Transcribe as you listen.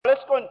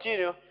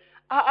continue,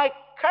 I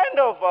kind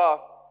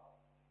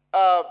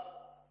of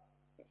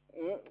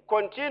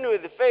continue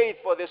with faith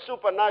for the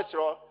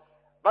supernatural,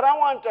 but I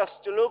want us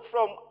to look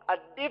from a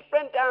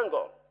different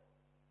angle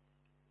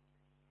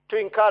to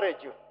encourage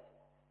you.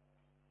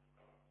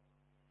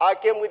 I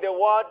came with a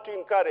word to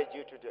encourage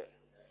you today.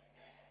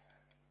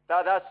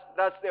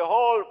 That's the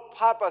whole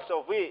purpose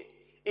of it,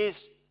 is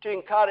to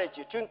encourage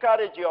you, to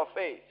encourage your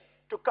faith,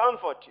 to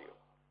comfort you,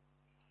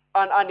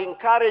 and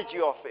encourage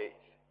your faith.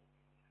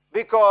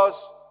 Because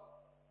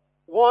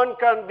one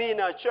can be in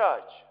a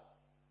church,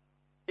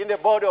 in the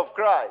body of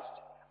Christ,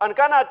 and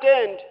can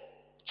attend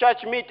church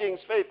meetings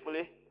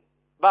faithfully,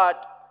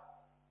 but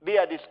be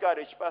a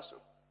discouraged person.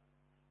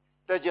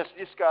 They're just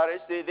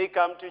discouraged. They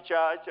come to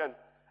church,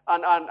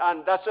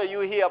 and that's why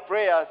you hear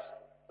prayers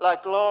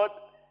like, Lord,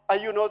 are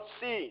you not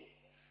seeing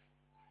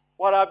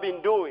what I've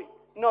been doing?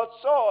 Not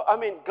so. I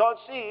mean, God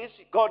sees,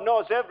 God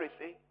knows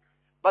everything,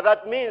 but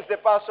that means the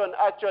person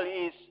actually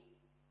is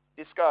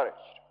discouraged.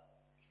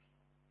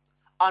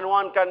 And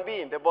one can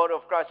be in the body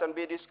of Christ and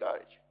be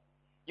discouraged.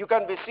 You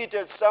can be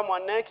seated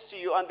someone next to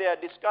you and they are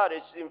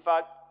discouraged. In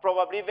fact,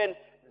 probably even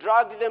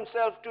drag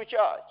themselves to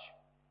church.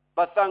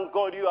 But thank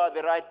God you are at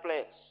the right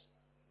place.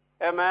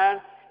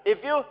 Amen.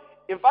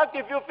 In fact,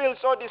 if you feel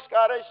so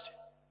discouraged,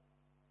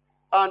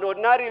 and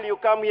ordinarily you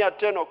come here at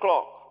 10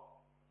 o'clock,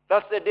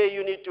 that's the day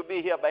you need to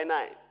be here by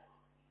 9.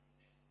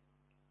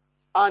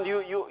 And you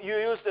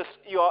use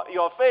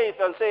your faith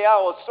and say, I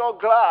was so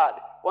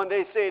glad when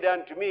they said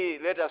unto me,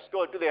 let us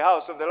go to the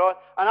house of the Lord.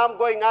 And I'm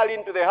going early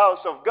into the house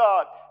of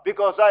God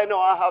because I know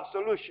I have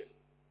solution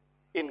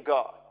in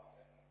God.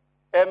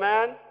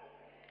 Amen?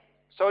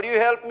 So do you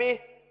help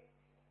me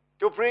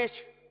to preach?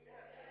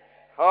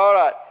 All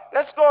right.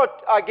 Let's go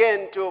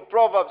again to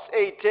Proverbs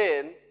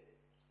 8:10.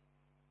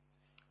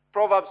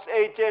 Proverbs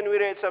 8:10 we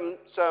read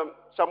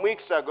some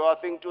weeks ago,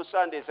 I think 2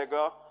 Sundays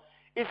ago.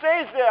 It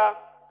says there,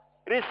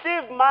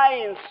 receive my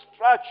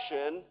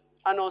instruction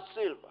and not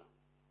silver,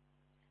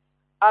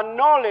 and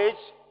knowledge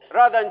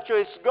rather than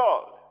choice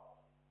gold.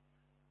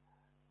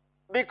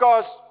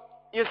 Because,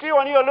 you see,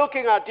 when you're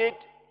looking at it,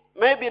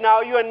 maybe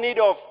now you're in need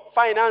of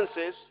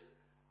finances,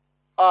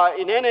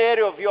 in any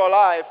area of your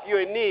life,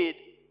 you're in need.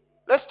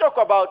 Let's talk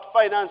about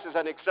finance as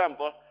an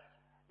example.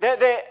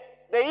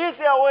 The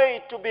easier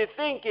way to be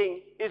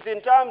thinking is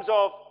in terms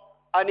of,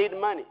 I need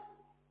money.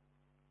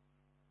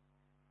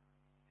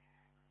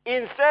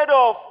 Instead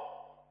of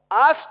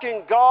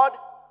asking God,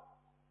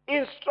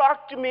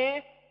 instruct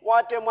me,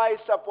 what am I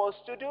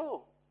supposed to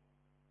do?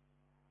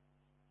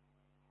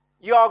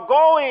 You are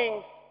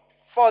going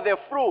for the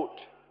fruit.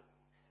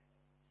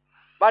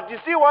 But you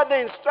see what the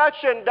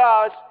instruction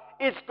does,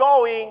 it's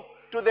going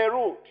to the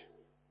root.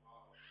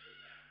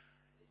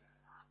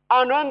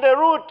 And when the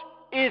root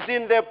is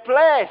in the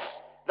place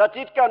that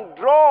it can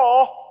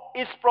draw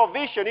its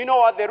provision, you know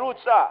what the roots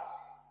are?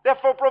 They're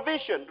for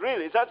provision,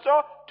 really. Is that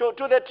so?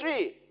 To the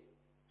tree.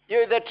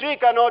 The tree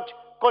cannot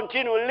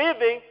continue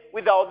living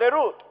without the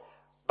root.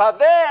 But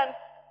then,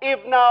 if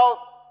now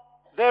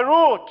the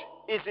root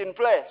is in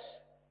place,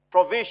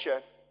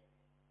 provision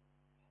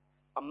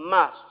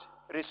must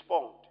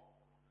respond.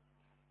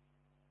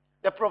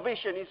 The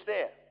provision is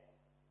there.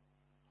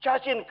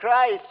 Church in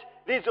Christ,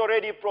 there's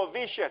already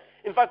provision.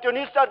 In fact, when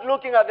you start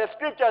looking at the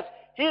scriptures,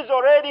 He's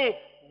already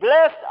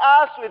blessed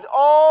us with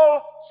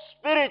all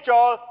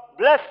spiritual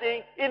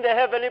blessing in the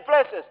heavenly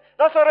places.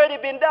 That's already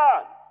been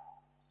done.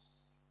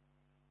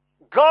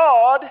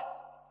 God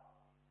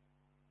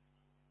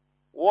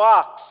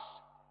works,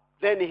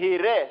 then He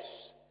rests.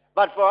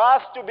 But for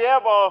us to be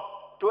able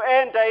to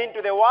enter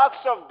into the works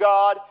of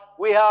God,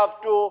 we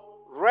have to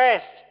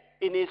rest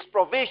in His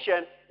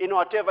provision in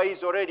whatever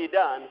He's already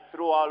done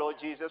through our Lord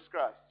Jesus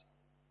Christ.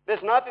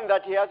 There's nothing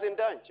that He hasn't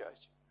done,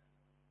 church.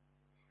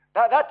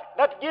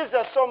 That gives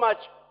us so much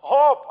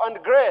hope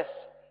and grace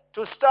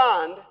to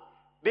stand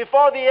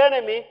before the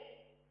enemy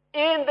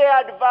in the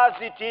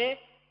adversity.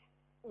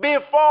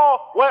 Before,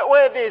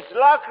 where there's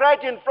lack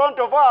right in front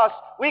of us,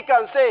 we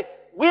can say,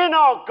 we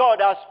know God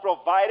has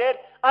provided.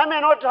 I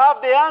may not have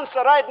the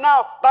answer right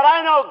now, but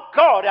I know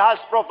God has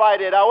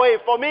provided a way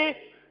for me.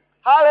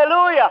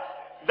 Hallelujah.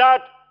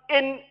 That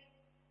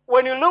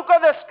when you look at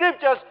the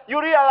scriptures,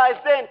 you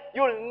realize then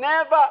you'll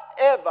never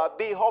ever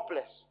be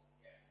hopeless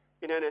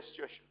in any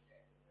situation.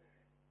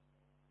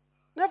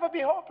 Never be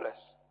hopeless.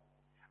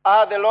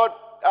 The Lord,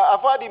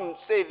 I've heard Him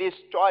say this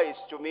twice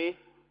to me,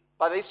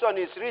 but this one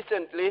is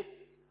recently,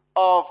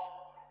 of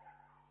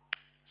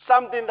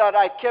something that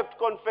I kept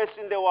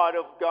confessing the Word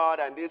of God,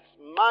 and it's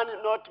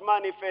not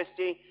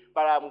manifesting,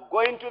 but I'm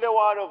going to the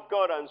Word of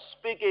God and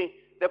speaking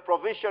the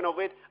provision of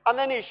it, and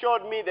then He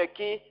showed me the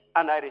key,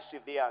 and I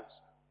received the answer.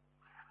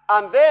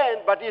 And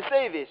then, but He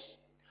said this,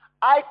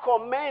 I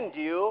commend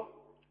you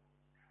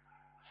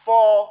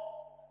for,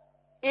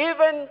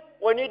 even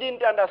when you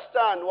didn't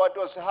understand what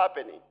was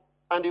happening,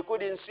 and you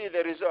couldn't see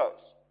the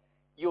results,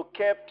 you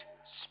kept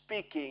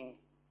speaking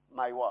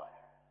my word.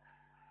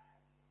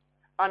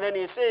 And then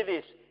He said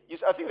this,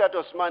 I think that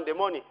was Monday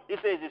morning. He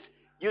says this,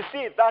 you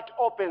see, that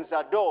opens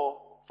a door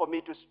for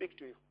me to speak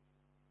to you.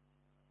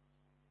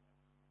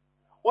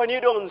 when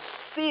you don't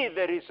see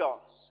the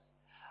results.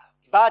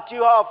 But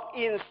you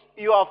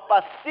have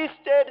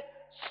persisted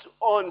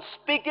on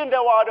speaking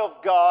the word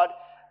of God.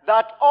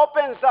 That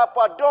opens up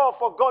a door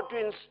for God to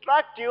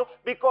instruct you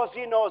because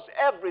he knows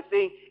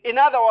everything. In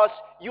other words,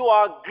 you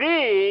are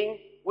agreeing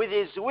with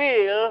his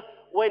will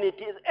when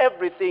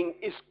everything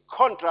is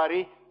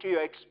contrary to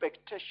your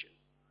expectation.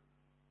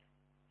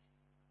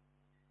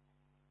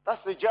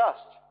 That's the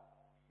just.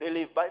 They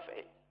live by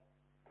faith.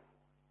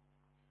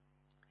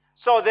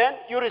 So then,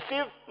 you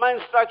receive my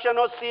instruction,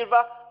 O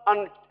silver,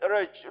 and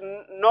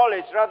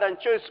knowledge rather than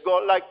choice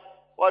gold, like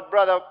what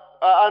Brother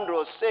Andrew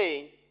was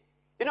saying.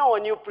 You know,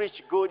 when you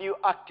preach good, you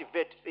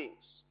activate things.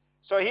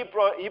 So he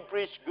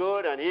preached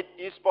good and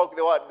he spoke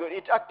the word good.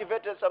 It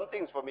activated some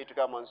things for me to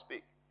come and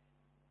speak.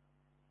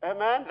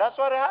 Amen? That's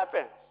what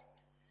happens.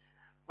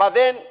 But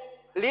then,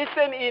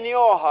 listen in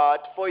your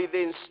heart for the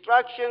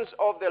instructions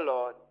of the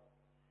Lord.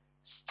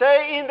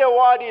 Stay in the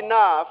word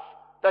enough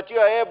that you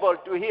are able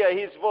to hear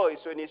his voice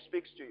when he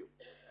speaks to you.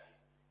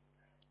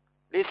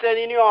 Listen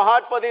in your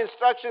heart for the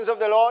instructions of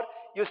the Lord.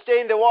 You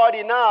stay in the word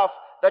enough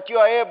that you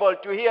are able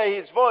to hear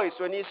his voice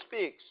when he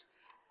speaks.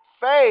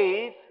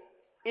 Faith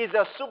is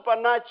a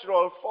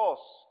supernatural force.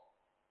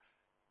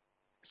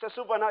 It's a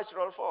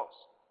supernatural force.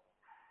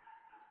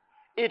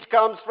 It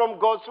comes from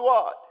God's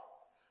word.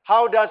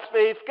 How does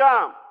faith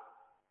come?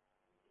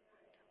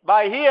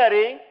 By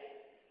hearing,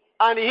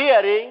 and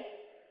hearing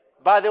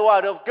by the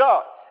word of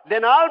God.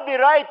 Then I'll be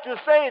right to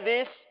say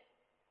this: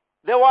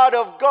 the word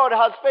of God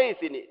has faith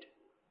in it.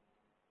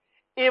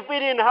 If we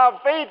didn't have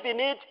faith in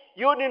it,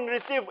 you didn't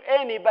receive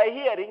any by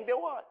hearing the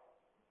word.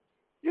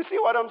 You see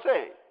what I'm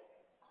saying?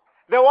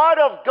 The word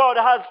of God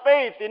has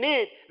faith in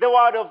it. The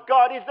word of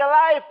God is the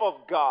life of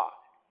God.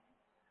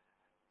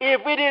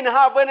 If we didn't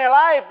have any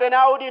life, then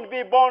I wouldn't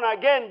be born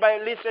again by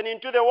listening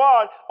to the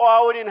word, or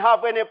I wouldn't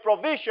have any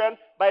provision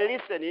by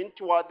listening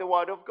to what the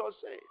word of God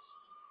says.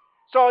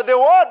 So the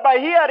word by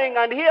hearing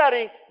and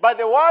hearing by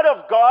the word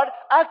of God,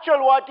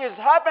 actually what is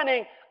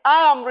happening,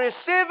 I am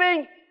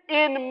receiving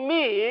in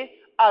me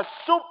a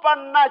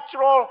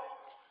supernatural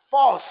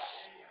force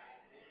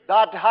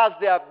that has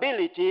the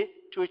ability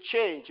to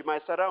change my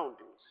surroundings.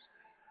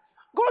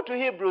 Go to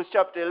Hebrews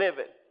chapter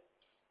 11.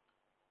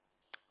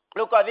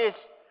 Look at this.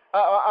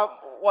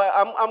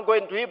 I'm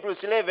going to Hebrews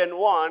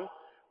 11:1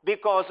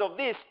 because of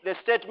this, the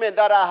statement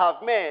that I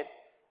have made,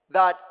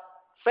 that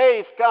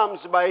faith comes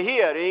by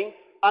hearing,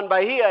 and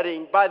by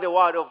hearing by the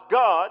word of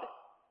God.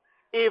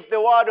 If the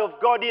word of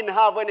God didn't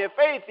have any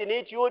faith in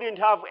it, you wouldn't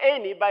have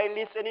any by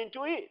listening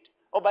to it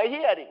or by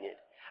hearing it.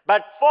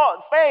 But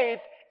faith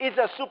is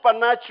a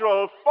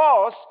supernatural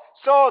force.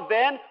 So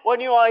then, when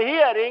you are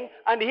hearing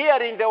and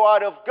hearing the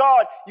word of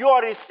God, you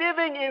are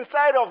receiving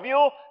inside of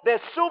you the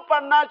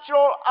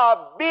supernatural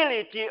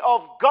ability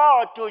of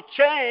God to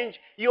change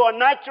your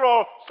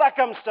natural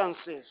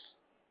circumstances.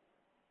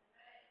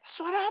 That's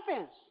what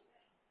happens.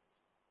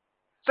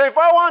 So if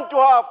I want to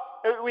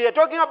have, we are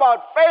talking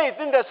about faith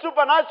in the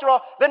supernatural,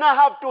 then I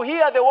have to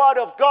hear the word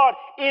of God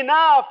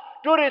enough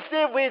to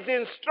receive his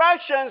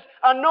instructions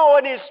and know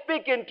when he's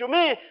speaking to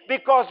me,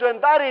 because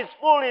when that is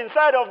full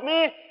inside of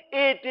me,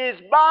 it is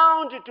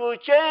bound to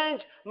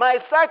change my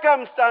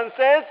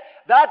circumstances.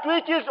 That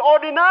which is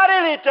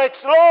ordinarily takes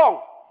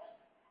long.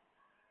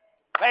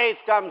 Faith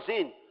comes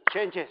in,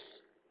 changes.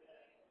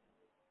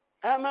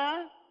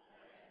 Amen?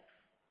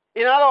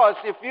 In other words,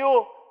 if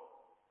you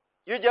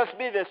just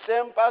be the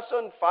same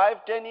person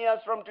 5-10 years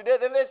from today,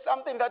 then there's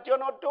something that you're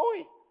not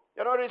doing.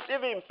 You're not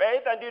receiving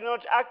faith and you're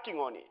not acting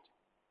on it.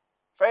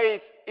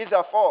 Faith is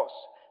a force.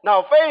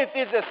 Now, faith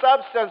is the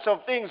substance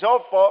of things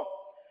hoped for,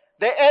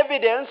 the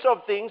evidence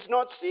of things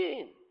not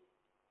seen.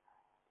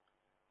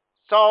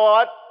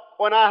 So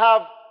when I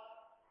have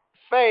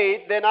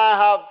faith, then I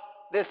have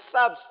the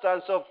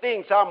substance of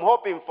things I'm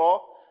hoping for,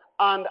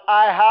 and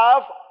I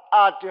have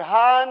at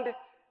hand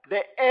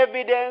the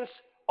evidence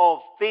of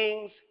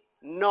things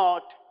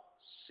not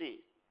seen.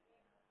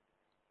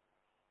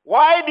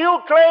 Why do you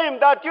claim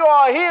that you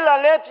are healed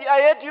and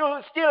yet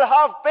you still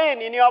have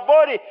pain in your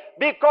body?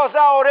 Because I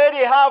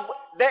already have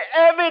the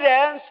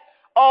evidence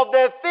of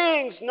the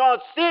things not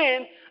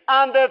seen,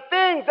 and the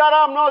things that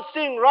I'm not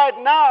seeing right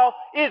now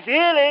is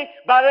healing,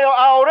 but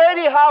I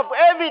already have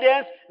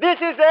evidence. This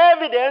is the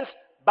evidence: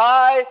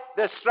 by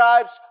the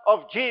stripes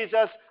of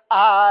Jesus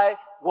I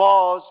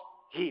was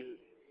healed.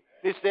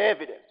 This is the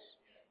evidence.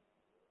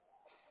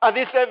 And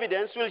this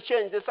evidence will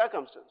change the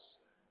circumstance.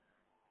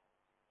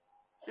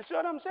 You see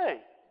what I'm saying?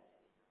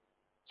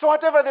 So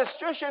whatever the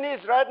situation is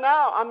right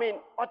now,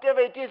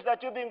 whatever it is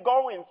that you've been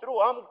going through,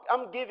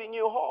 I'm giving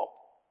you hope.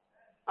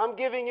 I'm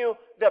giving you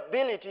the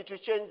ability to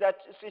change that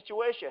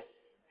situation.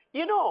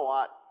 You know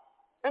what?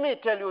 Let me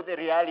tell you the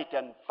reality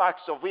and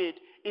facts of it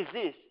is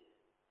this.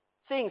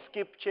 Things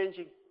keep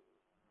changing.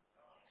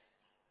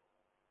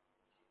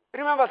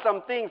 Remember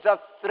some things that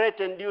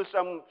threatened you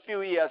some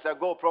few years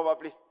ago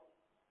probably.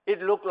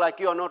 It looked like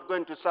you are not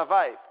going to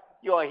survive.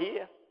 You are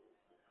here.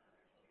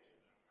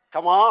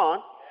 Come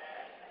on.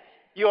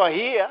 You are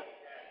here.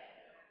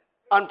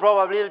 And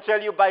probably it'll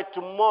tell you by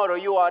tomorrow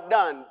you are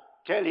done.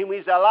 Tell him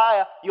he's a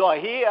liar. You are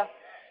here.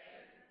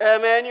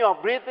 Amen. You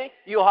are breathing.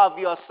 You have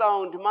your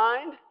sound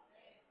mind.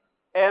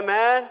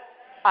 Amen.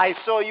 I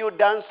saw you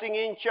dancing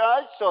in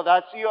church, so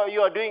that's you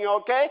are doing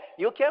okay.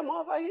 You came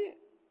over here.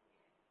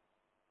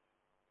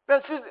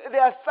 But see,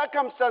 there are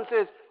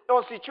circumstances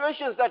or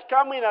situations that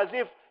come in as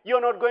if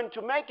you're not going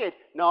to make it.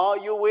 No,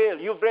 you will.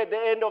 You've read the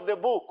end of the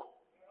book.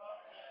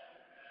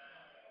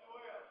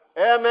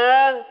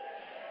 Amen.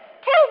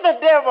 Tell the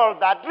devil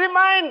that.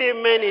 Remind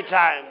him many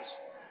times.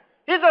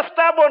 He's a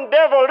stubborn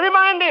devil.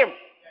 Remind him.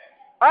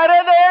 I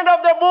read the end of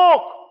the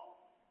book.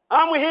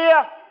 I'm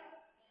here.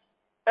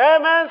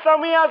 Amen.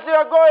 Some years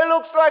ago, it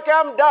looks like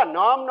I'm done. No,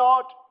 I'm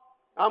not.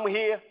 I'm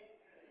here.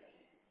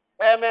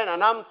 Amen.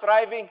 And I'm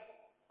thriving.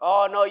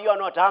 Oh, no, you're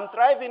not. I'm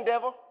thriving,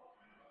 devil.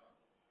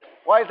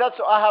 Why is that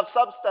so? I have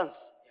substance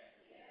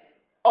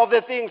of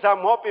the things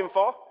I'm hoping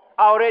for.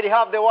 I already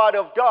have the word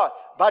of God.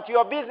 But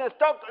your business,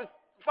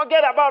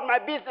 forget about my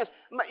business.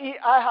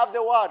 I have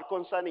the word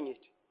concerning it.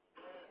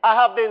 I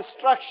have the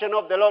instruction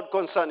of the Lord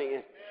concerning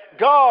it.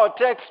 God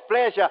takes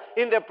pleasure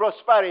in the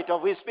prosperity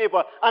of his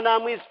people, and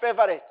I'm his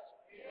favorite.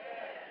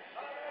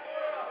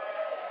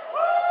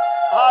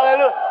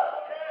 Hallelujah.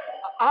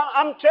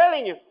 I'm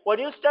telling you, when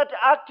you start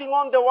acting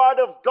on the word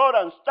of God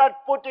and start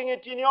putting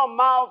it in your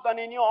mouth and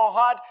in your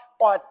heart,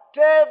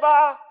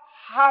 whatever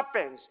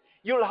happens,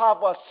 you'll have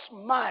a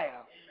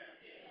smile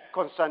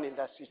concerning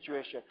that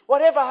situation.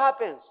 Whatever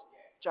happens,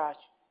 church,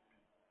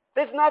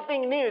 there's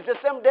nothing new. It's the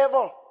same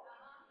devil.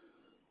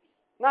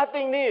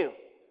 Nothing new.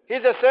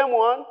 He's the same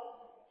one.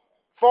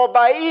 For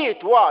by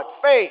it, what?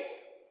 Faith.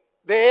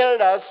 The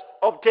elders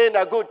obtained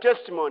a good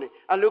testimony.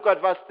 And look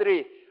at verse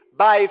 3.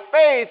 By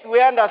faith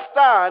we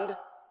understand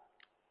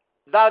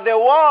that the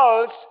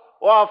worlds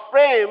were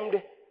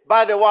framed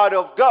by the word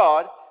of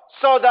God,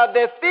 so that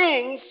the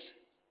things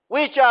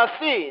which are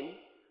seen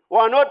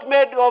were not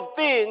made of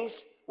things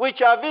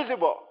which are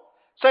visible.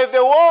 So if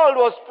the world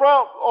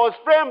was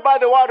framed by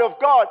the word of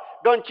God,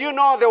 don't you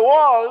know the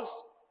worlds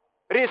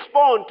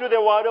respond to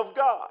the word of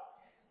God?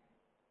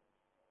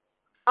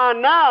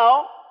 And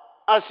now,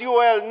 as you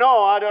well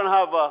know, I don't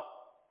have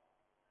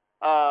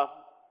a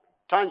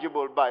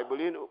tangible Bible.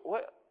 You know,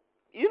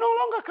 you no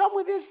longer come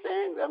with these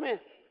things. I mean,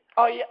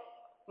 oh yeah,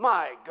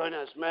 my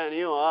goodness, man,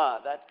 you are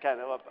that kind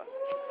of a person.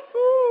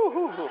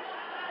 Ooh.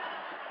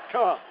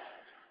 Come on.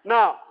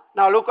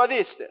 Now look at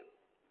this.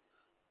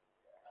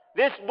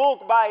 This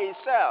book by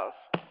itself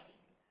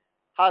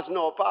has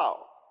no power.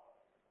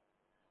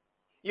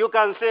 You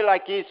can say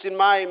like it's in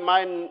my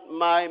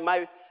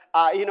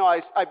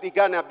I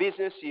began a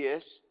business,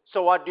 yes.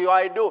 So what do?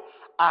 I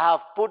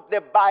have put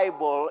the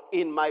Bible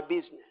in my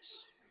business.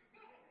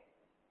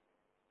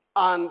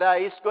 And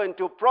it's going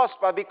to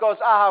prosper because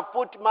I have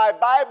put my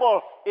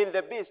Bible in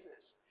the business.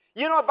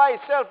 You know, by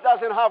itself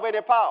doesn't have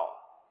any power.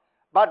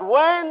 But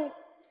when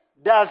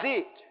does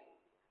it?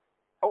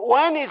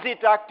 When is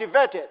it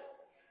activated?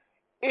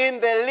 In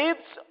the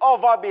lips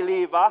of a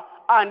believer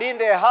and in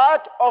the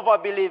heart of a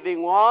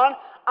believing one,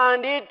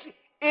 and it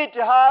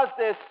has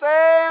the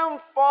same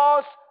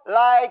force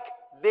like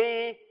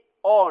the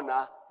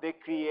owner, the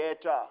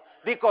creator,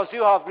 because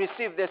you have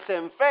received the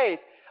same faith.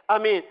 I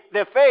mean,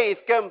 the faith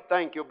came,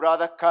 thank you,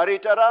 brother, carry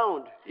it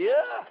around.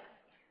 Yeah.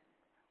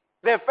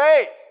 The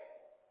faith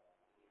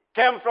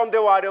came from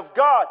the word of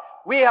God.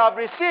 We have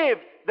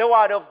received the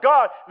word of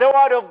God. The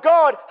word of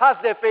God has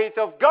the faith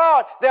of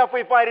God. Therefore,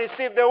 if I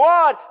receive the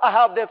word, I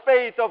have the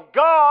faith of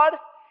God.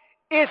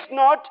 It's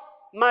not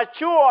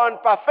mature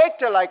and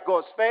perfected like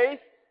God's faith,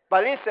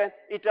 but listen,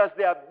 it has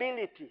the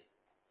ability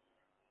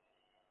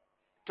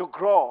to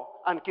grow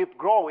and keep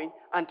growing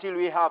until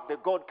we have the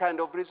God kind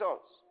of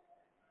results.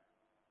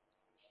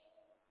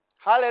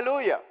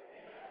 Hallelujah.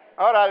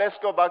 All right, let's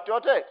go back to our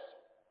text.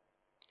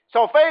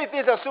 So faith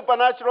is a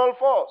supernatural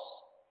force.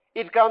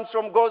 It comes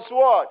from God's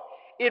word.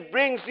 It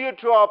brings you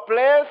to a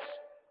place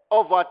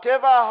of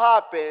whatever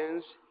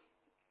happens,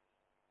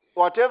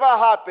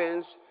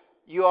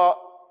 you are...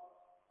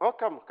 Oh,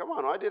 come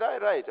on. Why did I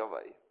write over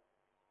here?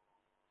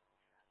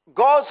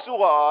 God's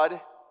word,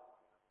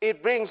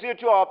 it brings you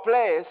to a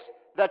place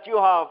that you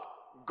have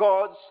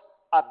God's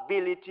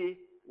ability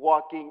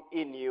working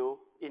in you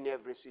in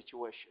every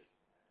situation.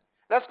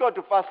 Let's go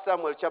to 1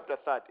 Samuel chapter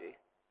 30.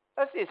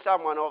 Let's see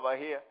someone over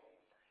here.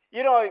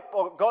 You know,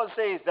 God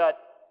says that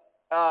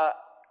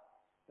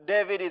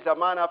David is a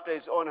man after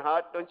his own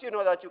heart. Don't you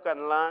know that you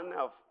can learn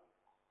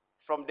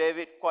from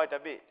David quite a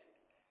bit?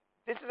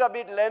 This is a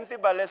bit lengthy,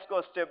 but let's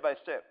go step by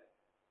step.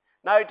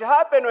 Now it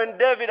happened when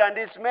David and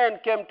his men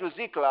came to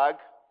Ziklag,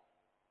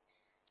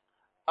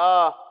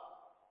 on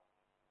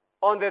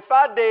the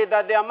third day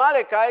that the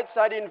Amalekites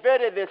had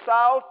invaded the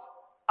south,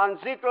 and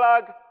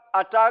Ziklag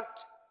attacked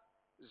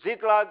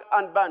Ziklag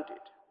and burnt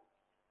it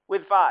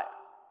with fire,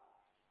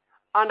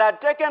 and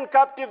had taken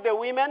captive the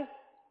women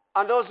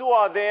and those who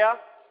were there,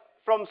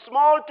 from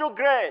small to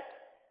great.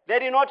 They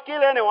did not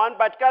kill anyone,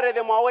 but carried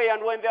them away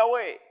and went their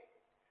way.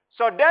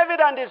 So David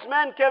and his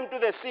men came to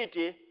the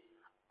city,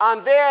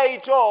 and there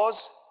it was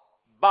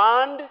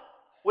burned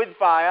with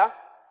fire,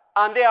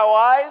 and their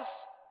wives,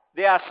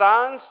 their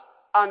sons,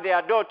 and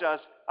their daughters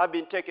have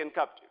been taken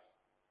captive.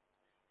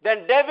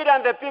 Then David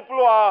and the people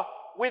who are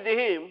with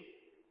him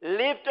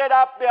lifted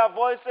up their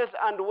voices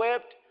and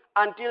wept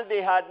until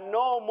they had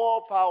no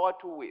more power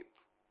to weep.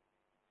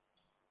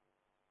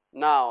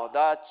 Now,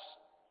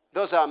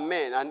 those are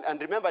men.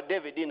 And remember,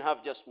 David didn't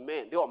have just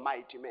men. They were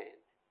mighty men.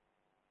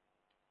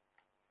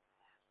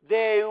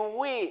 They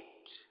wept.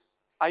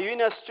 Are you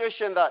in a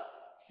situation that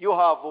you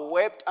have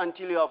wept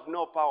until you have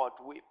no power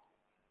to weep?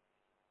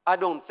 I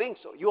don't think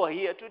so. You are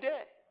here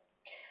today.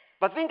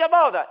 But think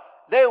about that.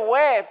 They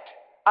wept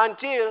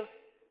until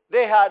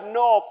they had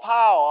no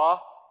power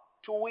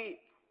to weep.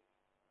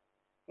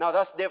 Now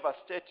that's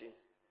devastating,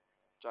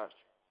 church.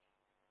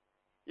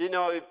 You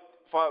know,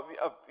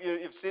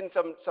 you've seen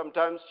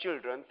sometimes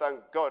children, thank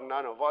God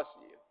none of us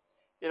here.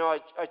 You know,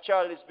 a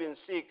child has been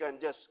sick and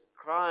just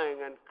crying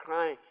and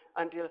crying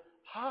until,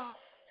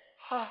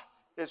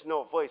 there's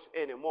no voice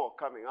anymore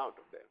coming out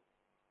of them.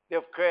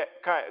 They've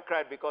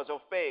cried because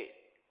of pain.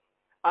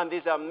 And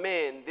these are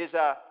men, these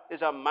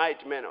are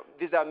mighty men,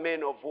 these are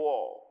men of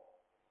war.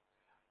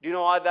 Do you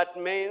know what that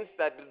means?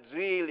 That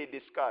really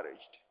discouraged.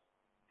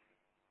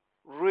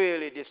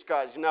 Really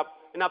discouraged.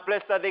 In a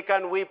place that they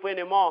can't weep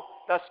anymore,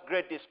 that's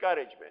great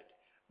discouragement.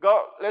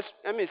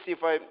 Let me see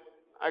if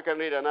I can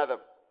read another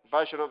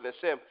version of the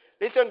same.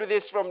 Listen to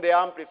this from the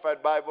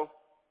Amplified Bible.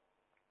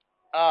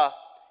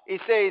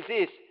 It says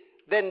this,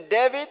 then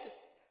David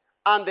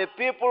and the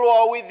people who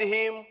are with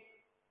him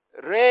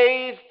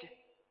raised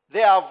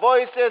their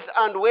voices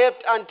and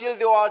wept until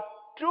they were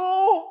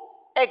too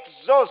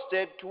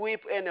exhausted to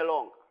weep any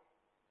longer.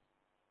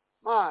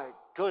 My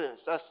goodness,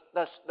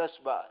 that's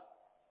bad.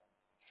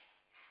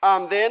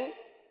 And then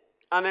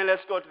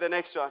let's go to the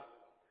next one.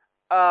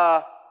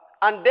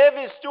 And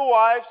David's two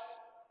wives,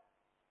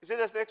 is it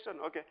the next one?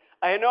 Okay.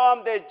 I know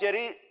I'm the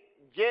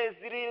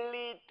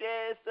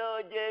Jezreelites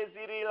or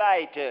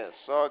Jezreelites.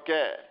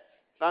 Okay.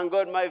 Thank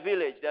God my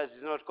village is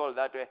not called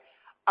that way.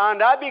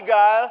 And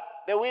Abigail,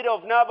 the widow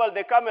of Nabal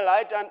the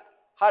Carmelite, and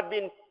had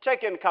been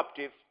taken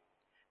captive.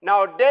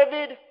 Now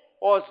David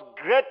was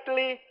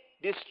greatly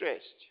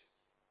distressed.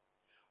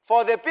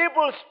 For the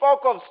people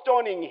spoke of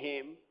stoning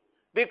him,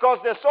 because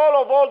the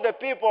soul of all the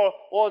people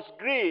was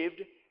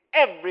grieved,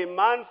 every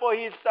man for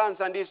his sons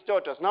and his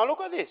daughters. Now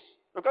look at this.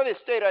 Look at this.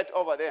 Stay right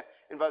over there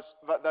in verse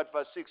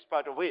 6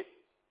 part of it.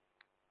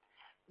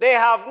 They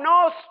have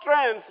no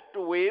strength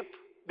to weep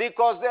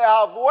because they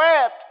have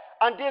wept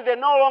until they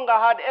no longer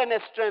had any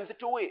strength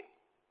to weep.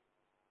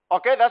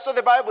 Okay, that's what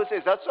the Bible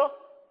says. That's so.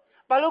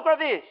 But look at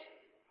this.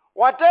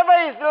 Whatever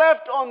is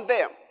left on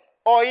them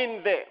or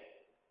in them,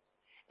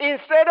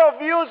 instead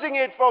of using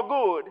it for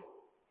good,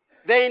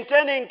 they're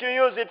intending to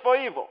use it for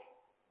evil.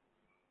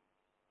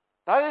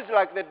 That is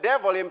like the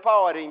devil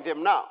empowering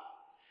them now.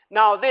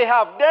 Now they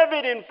have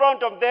David in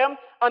front of them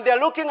and they're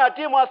looking at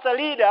him as a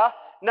leader.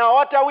 Now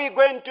what are we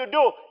going to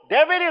do?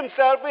 David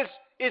himself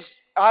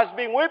has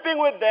been weeping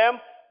with them,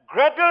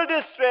 greatly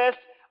distressed,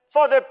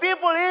 for the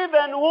people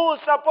even who are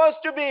supposed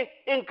to be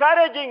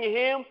encouraging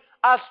him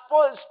are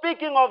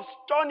speaking of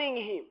stoning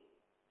him.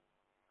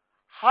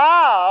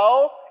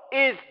 How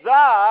is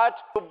that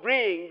to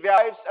bring their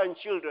wives and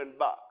children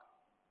back?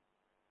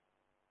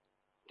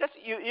 Just,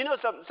 you know,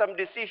 some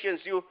decisions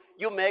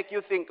you make,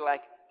 you think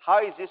like, how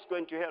is this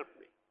going to help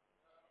me?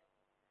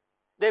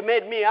 They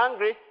made me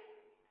angry.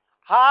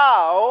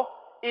 How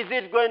is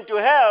it going to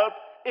help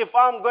if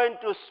I'm going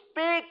to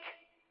speak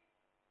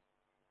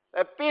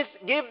a piece,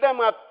 give them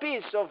a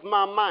piece of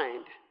my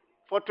mind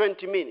for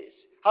 20 minutes?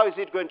 How is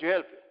it going to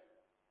help you?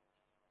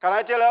 Can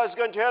I tell you how it's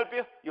going to help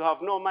you? You have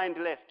no mind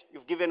left.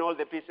 You've given all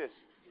the pieces.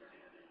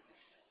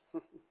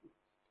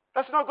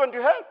 That's not going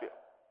to help you.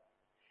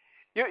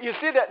 You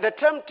see that the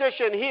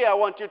temptation here I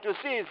want you to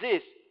see is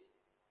this.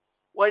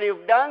 When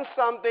you've done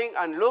something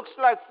and looks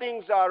like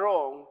things are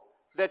wrong,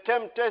 the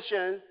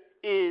temptation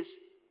is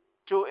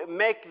to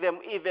make them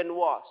even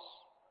worse.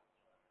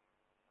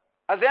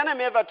 Has the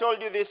enemy ever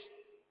told you this?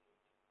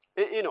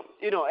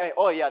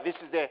 Oh yeah, this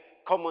is the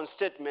common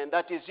statement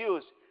that is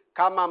used.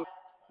 Come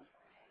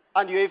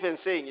and you're even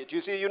saying it.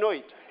 You see, you know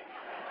it.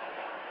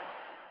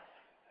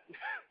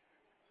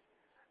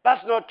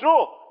 That's not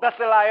true. That's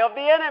a lie of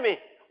the enemy.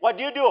 What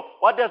do?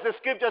 What does the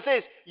scripture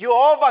say? You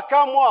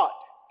overcome what?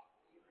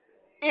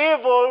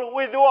 Evil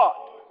with what?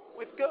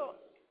 With good.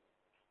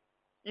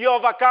 You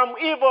overcome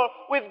evil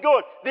with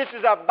good. This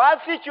is a bad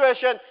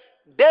situation.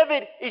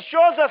 David, it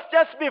shows us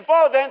just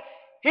before then,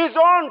 his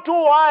own two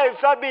wives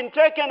have been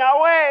taken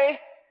away.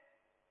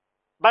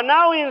 But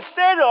now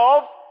instead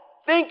of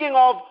thinking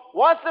of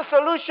what's the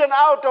solution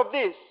out of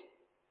this,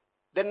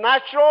 the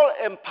natural,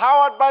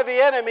 empowered by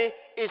the enemy,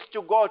 is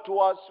to go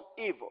towards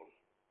evil.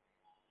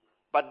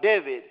 But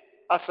David,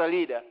 as a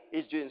leader,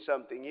 is doing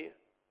something here.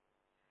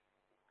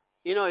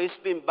 You know, it's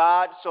been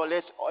bad, so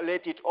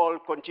let it all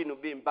continue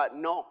being bad.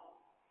 No.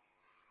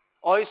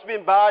 Or it's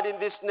been bad in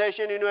this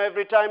nation, you know,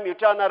 every time you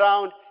turn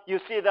around, you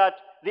see that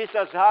this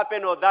has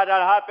happened or that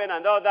has happened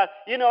and all that.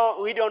 You know,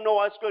 we don't know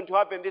what's going to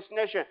happen in this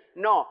nation.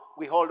 No,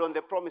 we hold on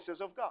the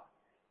promises of God.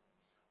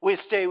 We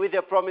stay with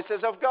the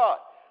promises of God.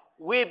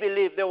 we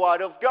believe the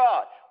word of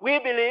God. We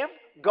believe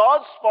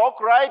God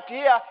spoke right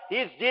here.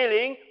 He's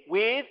dealing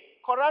with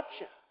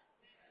corruption.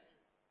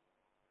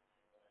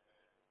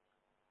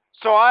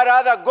 So I'd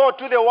rather go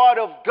to the word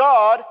of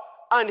God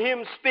and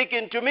him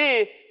speaking to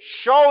me,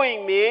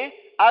 showing me,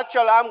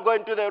 actually I'm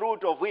going to the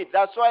root of it.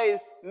 That's why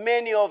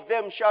many of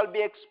them shall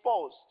be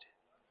exposed.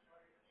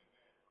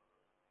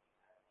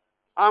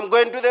 I'm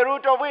going to the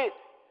root of it.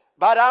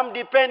 But I'm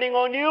depending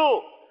on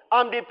you.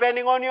 I'm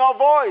depending on your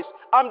voice.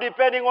 I'm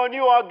depending on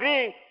you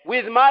agreeing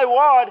with my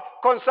word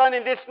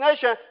concerning this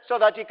nation so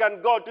that you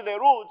can go to the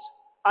roots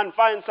and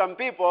find some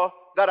people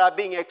that are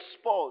being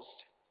exposed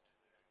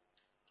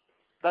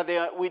that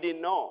we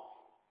didn't know.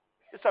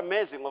 It's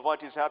amazing of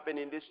what is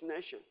happening in this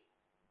nation.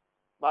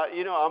 But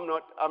I'm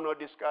not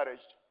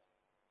discouraged.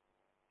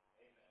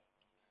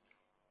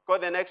 Go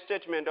the next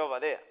statement over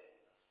there.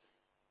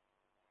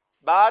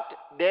 But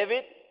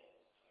David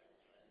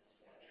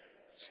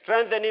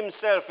strengthened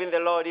himself in the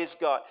Lord his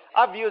God.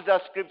 I've used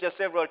that scripture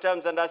several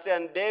times, and I say,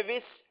 and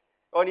Davis,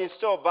 when he's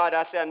so bad,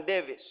 I say, and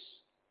Davis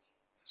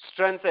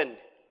strengthened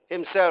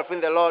himself in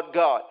the Lord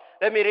God.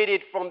 Let me read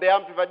it from the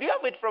Amplified. Do you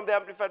have it from the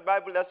Amplified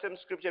Bible? That same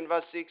scripture in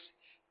verse 6.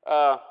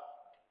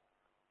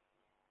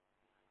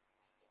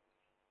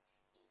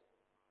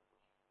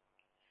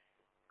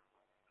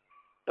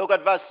 Look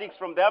at verse 6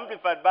 from the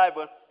Amplified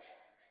Bible.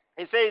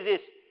 It says this,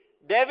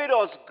 David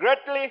was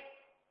greatly,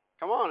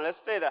 come on, let's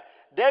say that.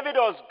 David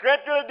was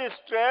greatly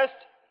distressed,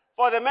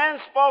 for the men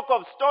spoke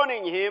of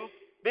stoning him,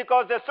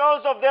 because the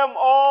souls of them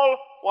all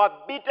were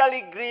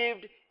bitterly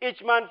grieved,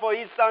 each man for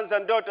his sons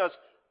and daughters.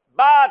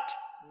 But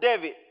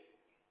David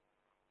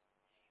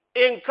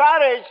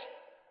encouraged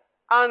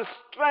and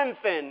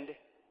strengthened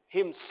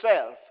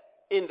himself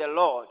in the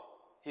Lord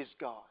his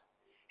God.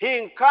 He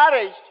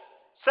encouraged,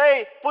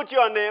 say, put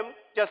your name,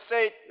 just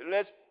say it,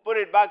 let's put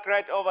it back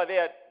right over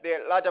there, the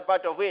latter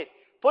part of it.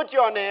 Put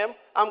your name,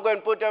 I'm going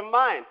to put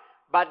mine.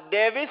 But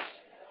David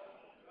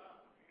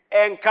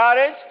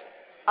encouraged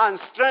and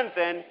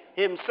strengthened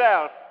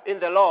himself in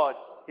the Lord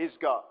his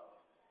God.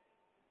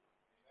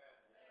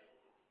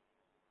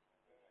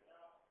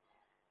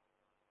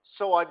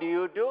 So what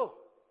do?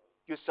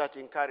 You start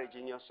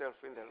encouraging yourself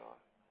in the Lord.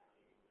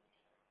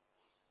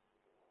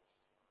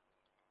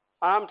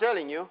 And I'm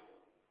telling you,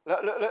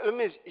 let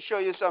me show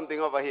you something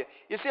over here.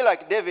 You see,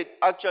 like David,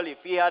 actually, if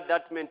he had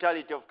that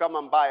mentality of come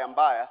and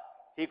buy,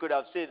 he could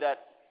have said that,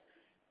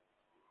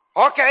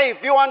 okay,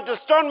 if you want to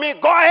stone me,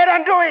 go ahead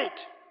and do it.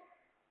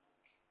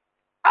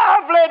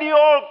 I've led you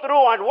all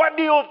through, and what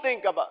do you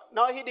think about?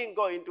 No, he didn't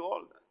go into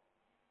all that.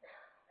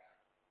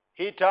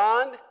 He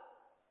turned.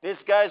 These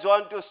guys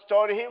want to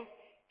stone him.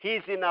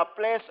 He's in a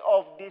place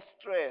of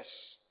distress.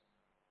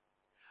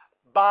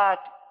 But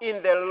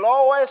in the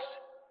lowest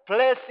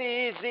place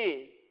he is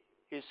in,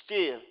 he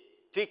still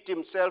picked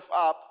himself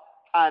up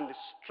and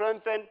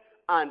strengthened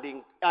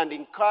and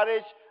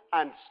encouraged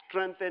and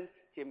strengthened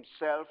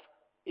himself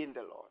in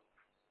the Lord.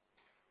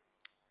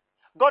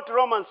 Go to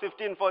Romans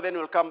 15:4, then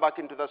we'll come back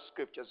into the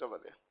scriptures over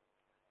there.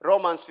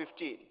 Romans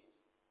 15.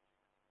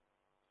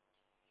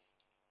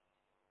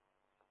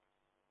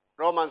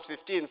 Romans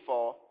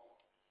 15:4.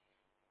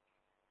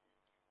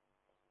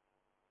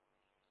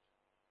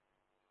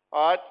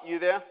 All right, you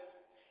there?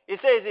 It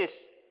says this.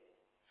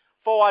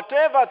 For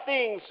whatever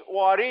things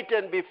were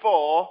written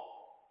before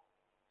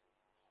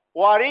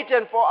were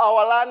written for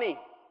our learning,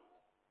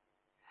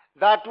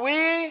 that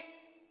we,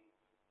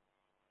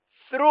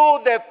 through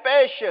the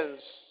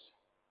patience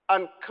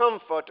and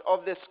comfort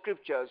of the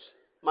scriptures,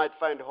 might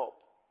find hope.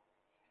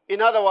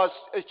 In other words,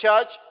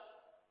 church,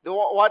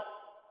 what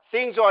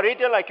things were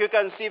written, like you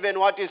can see even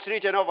what is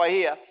written over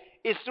here,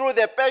 is through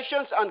the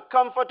patience and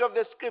comfort of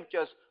the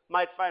scriptures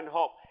might find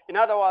hope. In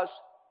other words,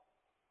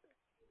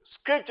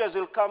 scriptures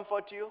will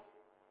comfort you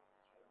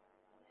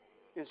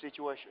in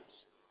situations.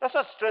 That's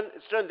what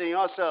strengthening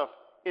yourself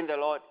in the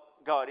Lord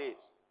God is.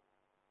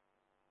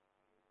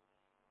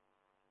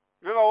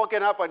 Have you ever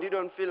woken up and you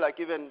don't feel like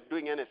even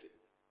doing anything?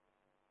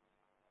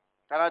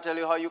 Can I tell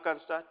you how you can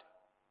start?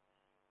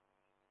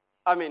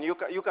 I mean, you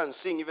can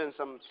sing even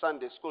some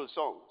Sunday school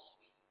songs.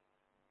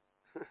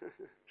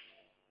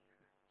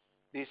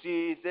 This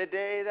is the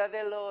day that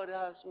the Lord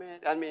has made.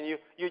 I mean,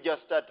 you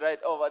just start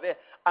right over there.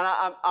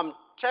 And I'm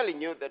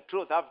telling you the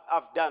truth.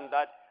 I've done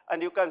that.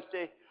 And you can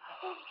say,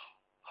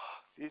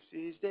 this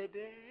is the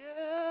day.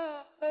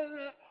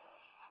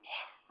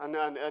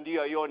 And you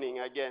are yawning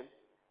again.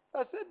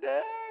 That's the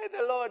day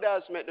the Lord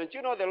has made. Don't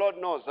you know the Lord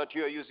knows that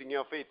you are using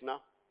your faith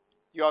now?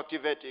 You're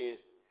activating it.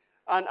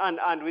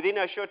 And within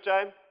a short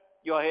time,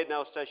 your head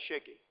now starts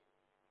shaking.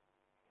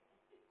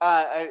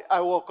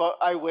 I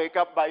wake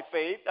up by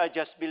faith. I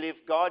just believe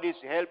God is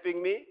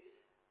helping me.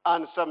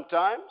 And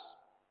sometimes,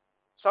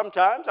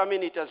 I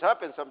mean, it has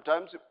happened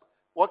sometimes,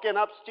 waking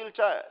up still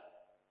tired.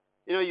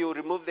 You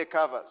remove the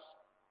covers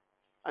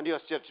and you're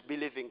still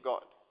believing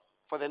God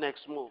for the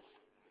next move.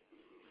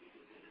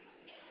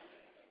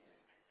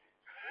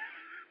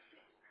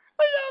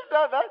 I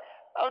have done that.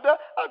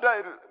 I've done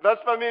it.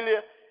 That's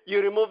familiar.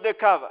 You remove the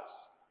covers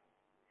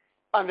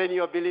and then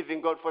you're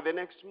believing God for the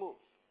next move.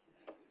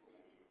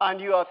 and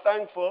you are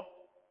thankful,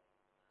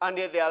 and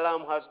yet the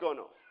alarm has gone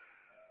off.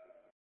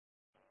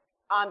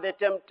 And the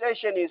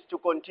temptation is to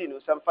continue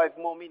some 5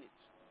 more minutes.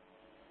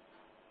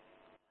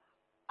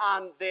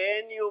 And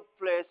then you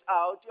place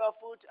out your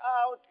foot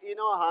out,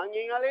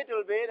 hanging a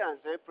little bit and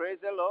say, praise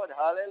the Lord,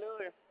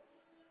 hallelujah.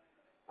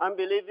 I'm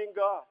believing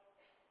God.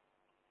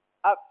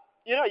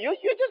 You're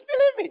just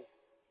believing.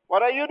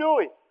 What are you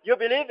doing? You're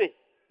believing.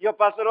 Your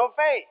personal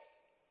faith.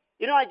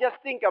 I just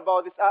think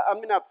about this.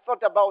 I've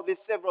thought about this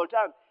several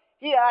times.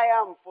 Here I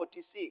am,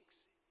 46.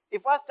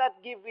 If I start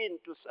giving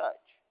to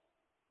such,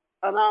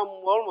 and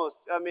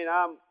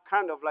I'm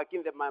kind of like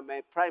in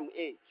my prime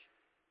age,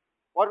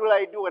 what will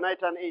I do when I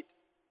turn 80?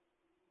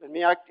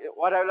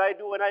 What will I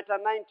do when I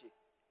turn 90?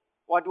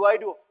 What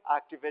do?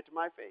 Activate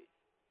my faith.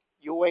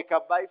 You wake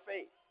up by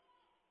faith.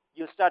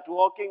 You start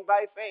walking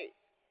by faith.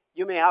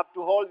 You may have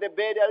to hold the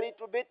bed a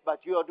little bit, but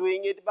you are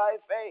doing it by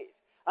faith.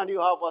 And you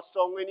have a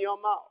song in your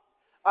mouth.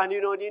 And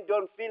you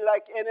don't feel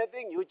like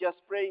anything. You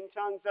just pray in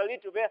tongues a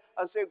little bit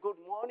and say, good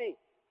morning,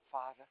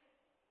 Father.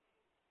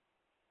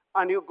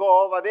 And you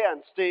go over there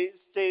and stay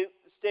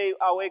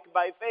awake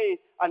by faith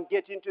and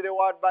get into the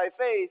word by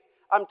faith.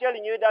 I'm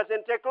telling you, it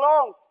doesn't take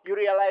long. You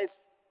realize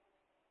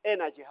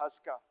energy has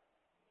come.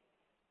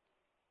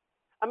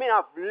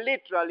 I've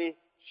literally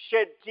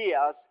shed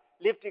tears,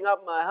 lifting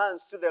up my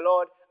hands to the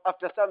Lord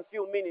after some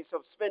few minutes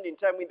of spending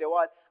time in the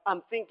Word.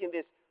 I'm thinking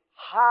this,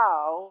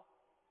 how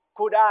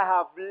could I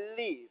have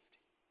lived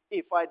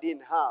if I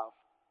didn't have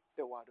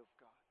the Word of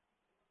God?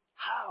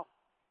 How?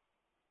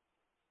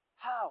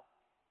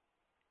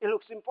 It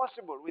looks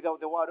impossible without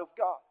the Word of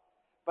God.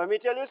 But let me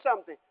tell you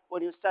something.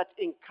 When you start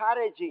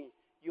encouraging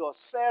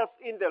yourself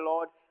in the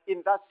Lord,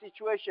 in that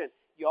situation,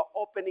 you're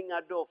opening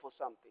a door for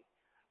something.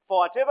 For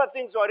whatever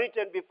things were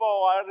written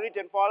before were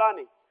written for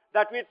learning,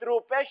 that we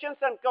through patience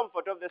and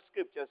comfort of the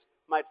Scriptures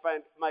might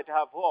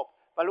have hope.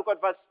 But look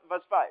at verse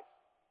 5.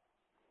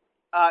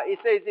 It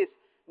says this,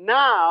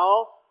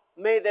 now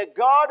may the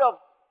God of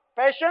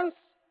patience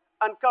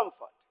and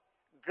comfort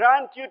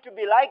grant you to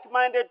be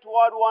like-minded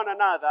toward one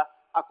another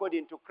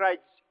according to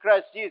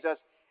Christ Jesus.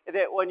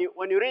 When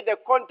you read the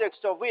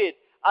context of it,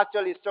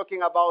 actually it's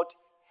talking about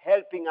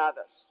helping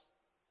others.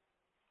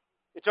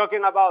 It's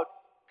talking about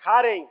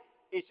carrying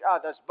each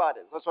other's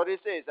burdens. That's what it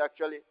says,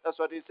 actually. That's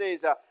what it says.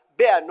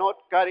 Bear not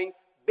carrying,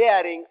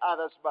 bearing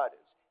others'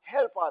 burdens.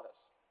 Help others.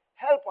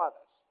 Help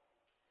others.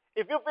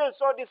 If you feel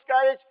so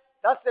discouraged,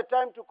 that's the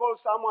time to call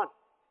someone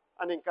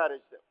and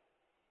encourage them.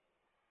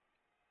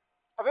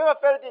 Have you ever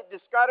felt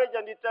discouraged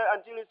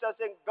until you start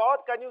saying,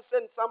 God, can you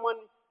send someone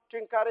to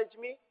encourage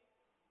me?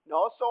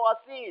 No, sow a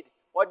seed.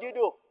 What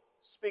do?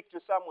 Speak to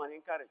someone,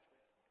 encourage me.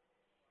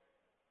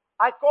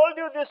 I called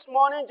you this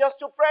morning just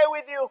to pray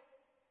with you.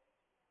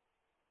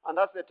 And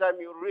that's the time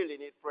you really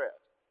need prayer.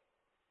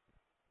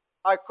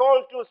 I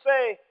called to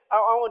say,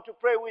 I want to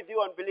pray with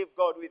you and believe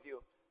God with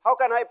you. How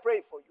can I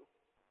pray for you?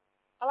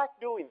 I like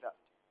doing that.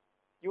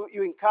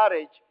 You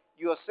encourage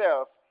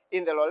yourself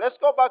in the Lord. Let's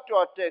go back to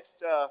our text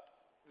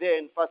there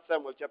in 1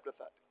 Samuel chapter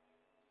 30.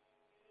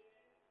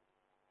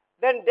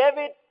 Then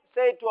David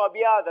said to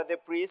Abiathar the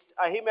priest,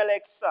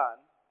 Ahimelech's son,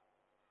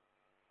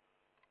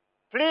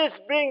 please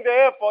bring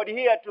the ephod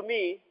here to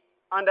me.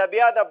 And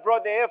Abiathar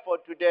brought the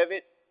ephod to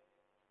David.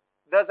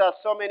 There are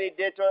so many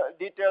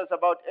details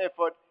about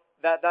ephod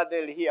that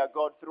they'll hear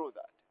God through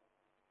that.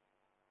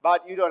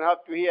 But you don't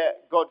have to hear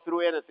God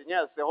through anything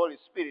else. The Holy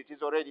Spirit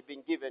is already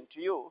been given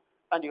to you,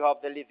 and you have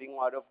the living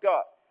Word of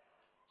God.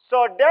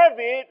 So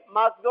David,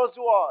 mark those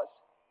words,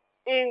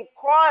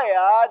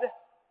 inquired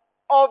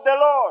of the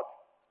Lord,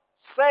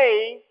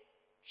 saying,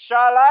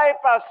 shall I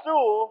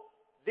pursue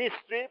this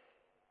trip?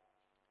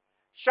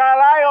 Shall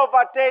I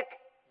overtake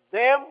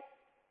them?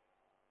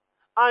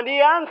 And he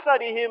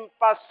answered him,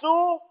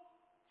 pursue,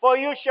 for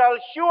you shall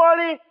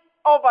surely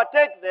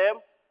overtake them,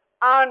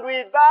 and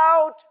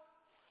without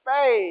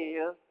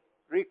fail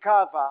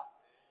recover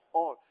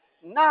all.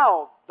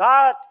 Now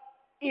that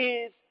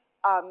is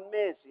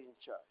amazing,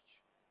 church.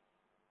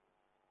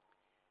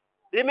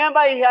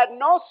 Remember, he had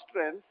no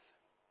strength.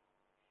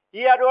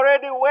 He had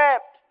already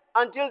wept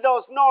until there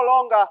was no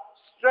longer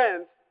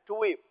strength to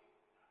weep.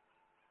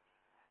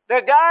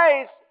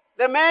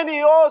 The men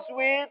he was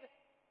with,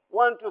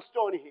 want to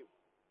stone him.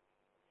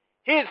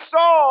 His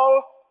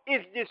soul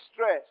is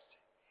distressed.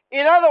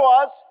 In other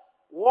words,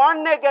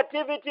 one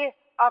negativity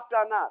after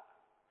another.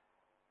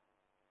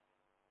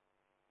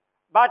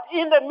 But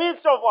in the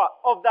midst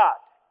of that,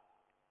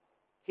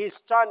 he's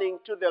turning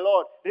to the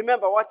Lord.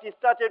 Remember what he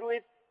started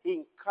with? He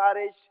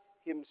encouraged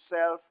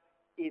himself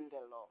in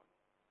the Lord.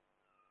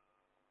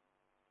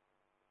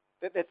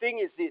 The thing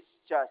is this,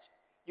 church.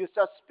 You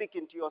start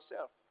speaking to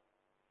yourself.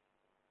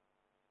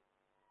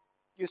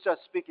 You start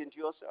speaking to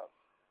yourself.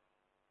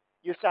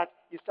 You start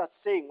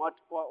saying what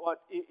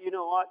you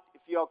know what?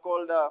 If you are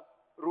called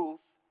Ruth,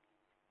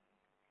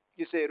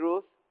 you say,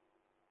 Ruth,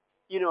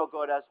 you know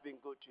God has been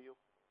good to you.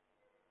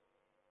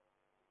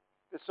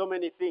 There's so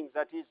many things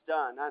that he's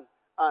done,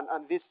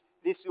 and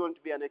this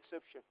won't be an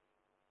exception.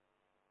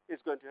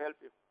 It's going to help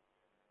you.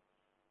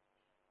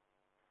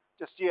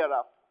 Just cheer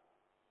up.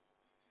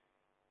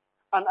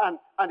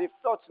 And if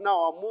thoughts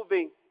now are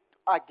moving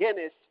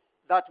against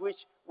that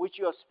which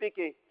you're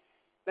speaking,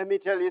 let me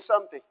tell you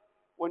something.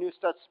 When you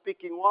start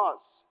speaking words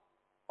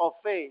of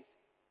faith,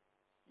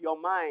 your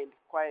mind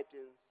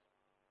quietens.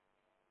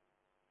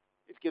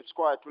 It keeps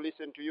quiet to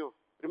listen to you.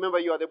 Remember,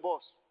 you are the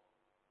boss.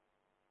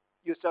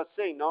 You start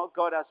saying, no,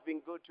 God has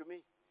been good to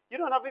me. You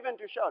don't have even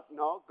to shout,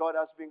 no, God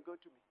has been good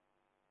to me.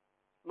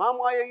 Mom,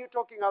 why are you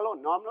talking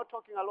alone? No, I'm not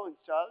talking alone,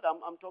 child.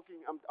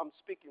 I'm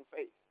speaking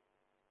faith.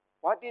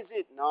 What is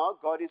it? No,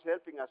 God is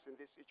helping us in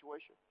this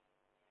situation.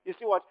 You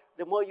see what?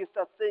 The more you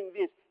start saying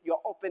this,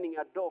 you're opening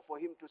a door for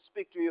him to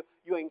speak to you.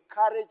 You're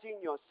encouraging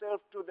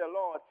yourself to the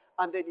Lord.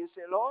 And then you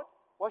say, Lord,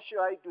 what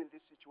should I do in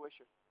this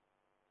situation?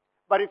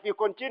 But if you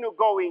continue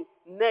going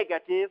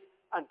negative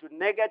and to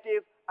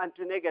negative and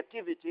to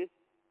negativity,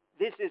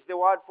 this is the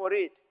word for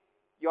it.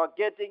 You're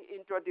getting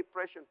into a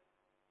depression.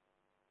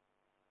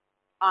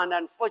 And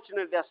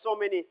unfortunately, there are so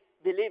many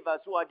believers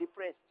who are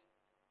depressed.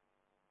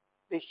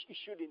 It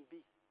shouldn't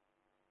be.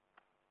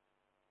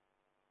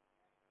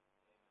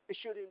 It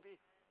shouldn't be.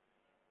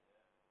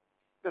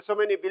 There's so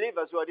many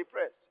believers who are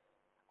depressed.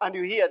 And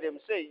you hear them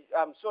say,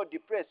 I'm so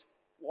depressed.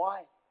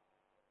 Why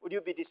would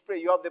you be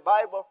depressed? You have the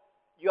Bible.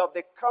 You have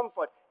the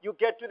comfort. You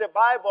get to the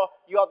Bible.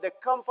 You have the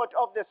comfort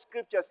of the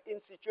scriptures in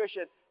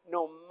situation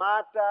no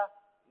matter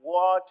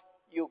what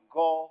you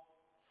go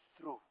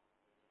through.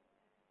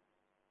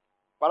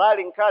 But I'll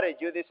encourage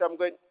you this.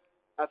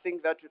 I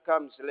think that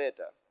comes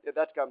later. Yeah,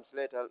 that comes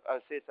later.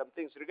 I'll say some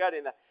things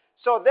regarding that.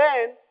 So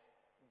then,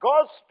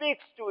 God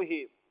speaks to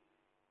him.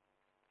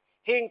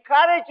 He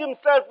encouraged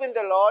himself in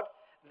the Lord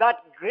that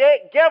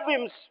gave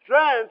him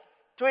strength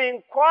to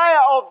inquire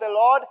of the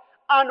Lord.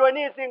 And when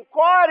he's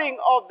inquiring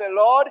of the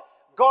Lord,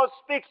 God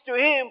speaks to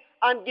him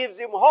and gives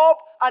him hope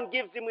and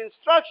gives him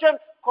instruction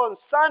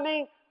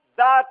concerning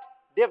that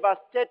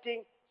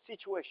devastating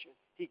situation.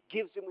 He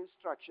gives him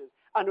instructions.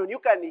 And when you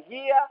can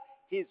hear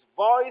his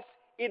voice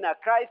in a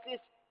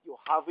crisis, you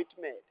have it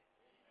made.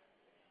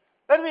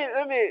 Let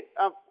me,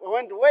 I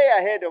went way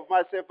ahead of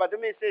myself, but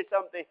let me say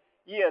something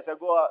years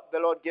ago the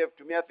Lord gave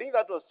to me. I think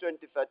that was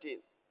 2013.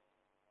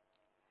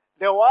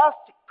 The worst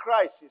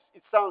crisis,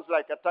 it sounds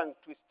like a tongue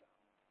twister.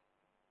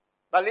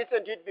 But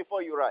listen to it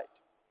before you write.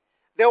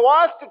 The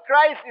worst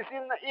crisis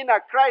in a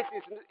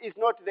crisis is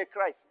not the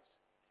crisis.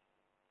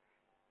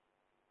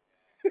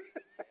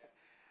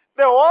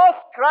 The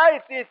worst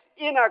crisis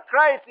in a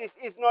crisis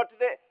is not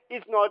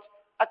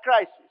a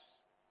crisis.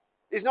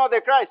 It's not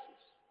the crisis.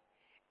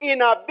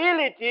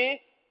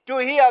 Inability to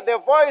hear the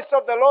voice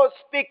of the Lord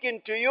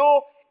speaking to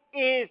you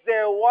is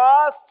the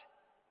worst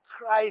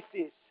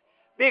crisis.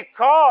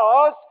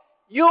 Because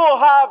you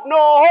have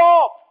no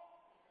hope.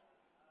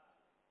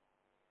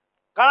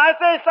 Can I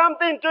say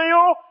something to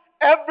you?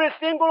 Every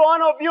single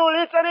one of you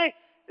listening,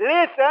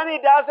 listen,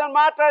 it doesn't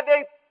matter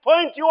the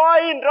point you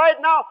are in right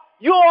now.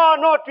 You are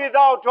not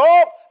without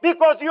hope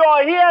because you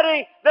are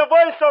hearing the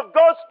voice of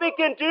God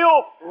speaking to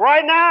you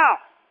right now.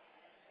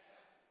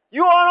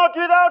 You are not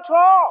without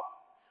hope.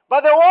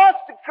 But the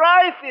worst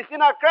crisis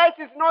in a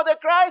crisis is not the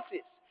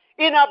crisis.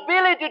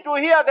 Inability to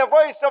hear the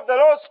voice of the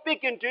Lord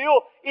speaking to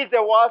you is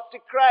the worst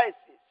crisis.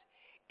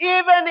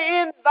 Even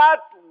in that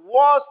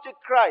worst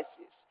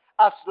crisis,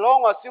 as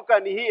long as you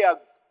can hear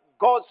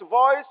God's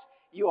voice,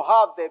 you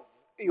have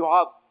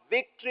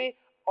victory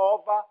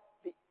over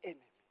the enemy.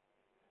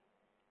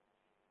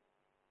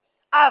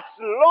 As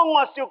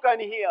long as you can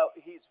hear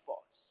his voice.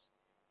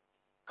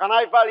 Can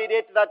I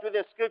validate that with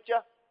the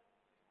scripture?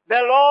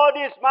 The Lord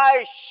is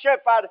my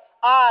shepherd,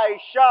 I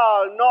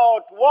shall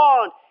not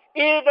want.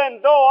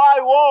 Even though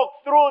I walk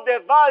through the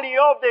valley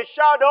of the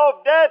shadow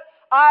of death,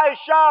 I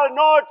shall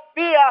not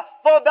fear,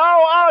 for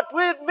thou art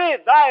with me.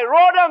 Thy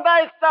rod and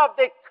thy staff,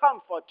 they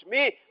comfort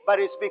me. But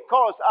it's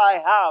because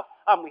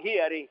I'm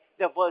hearing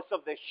the voice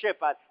of the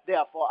shepherd.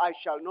 Therefore, I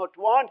shall not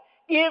want.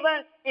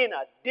 Even in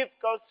a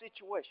difficult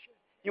situation,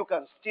 you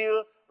can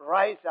still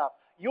rise up.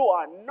 You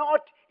are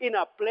not in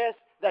a place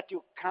that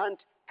you can't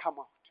come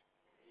out.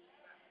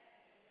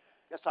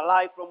 Just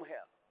alive from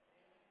hell.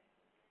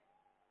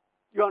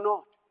 You are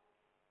not.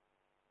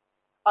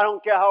 I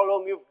don't care how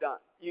long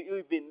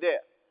you've been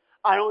there.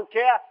 I don't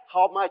care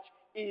how much,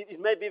 it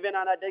may be even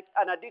an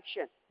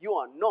addiction. You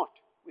are not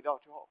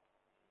without hope.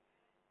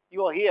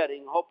 You are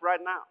hearing hope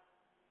right now.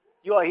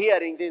 You are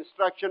hearing the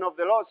instruction of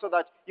the Lord so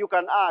that you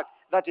can act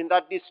that in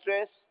that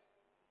distress.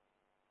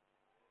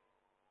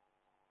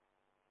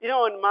 You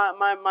know, when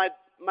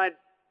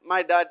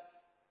my dad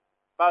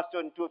passed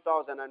on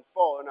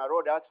 2004 in a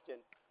road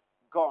accident,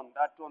 gone.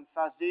 That on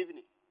Thursday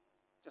evening.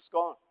 Just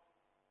gone.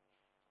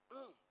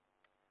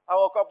 I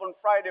woke up on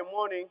Friday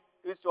morning.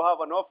 We used to have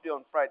an off day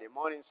on Friday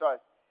morning. So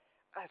I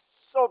was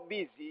so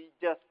busy,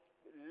 just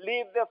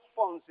leave the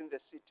phones in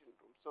the sitting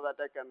room so that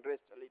I can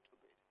rest a little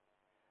bit.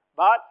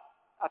 But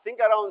I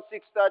think around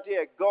 6:30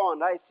 I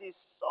gone. I see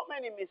so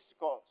many missed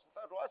calls.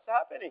 I thought, what's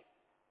happening?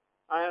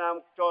 And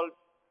I'm told,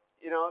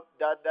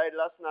 Dad died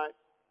last night.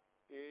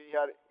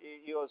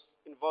 He was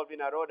involved in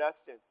a road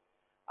accident.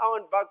 I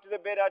went back to the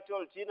bed. I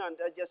told Tina, and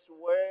I just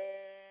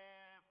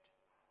wept.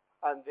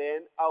 And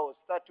then I was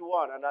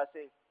 31, and I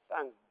said,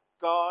 thank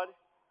God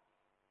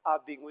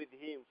I've been with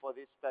him for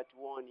these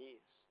 31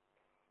 years.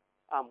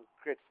 I'm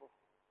grateful.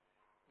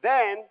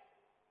 Then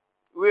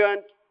we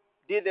went,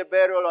 did the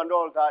burial and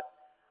all that.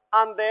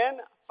 And then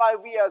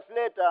 5 years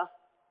later,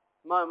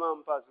 my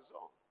mom passes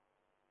on.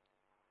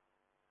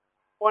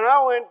 When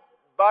I went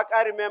back,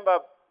 I remember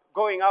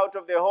going out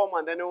of the home,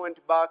 and then I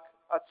went back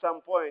at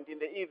some point in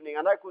the evening,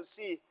 and I could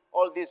see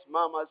all these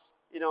mamas,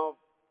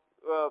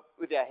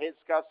 with their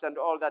headscarves and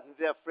all that, and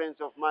they're friends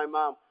of my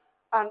mom.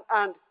 And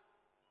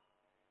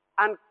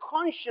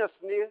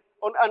unconsciously,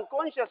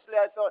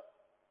 I thought,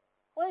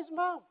 where's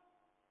mom?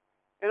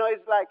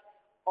 It's like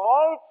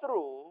all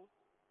through,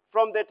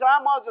 from the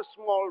time I was a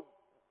small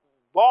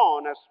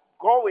born, as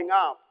growing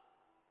up,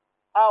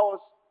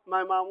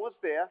 my mom was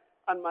there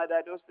and my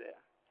dad was there.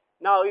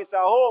 Now it's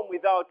a home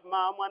without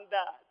mom and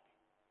dad.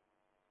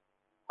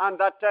 And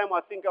that time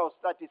I think I was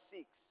 36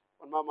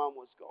 when my mom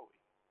was going.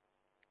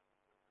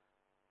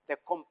 The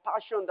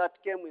compassion that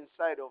came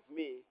inside of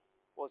me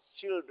was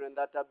children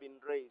that have been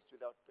raised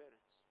without parents.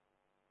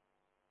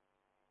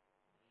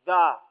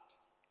 That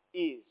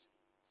is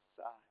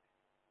sad.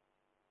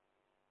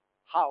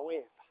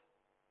 However,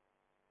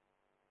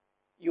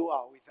 you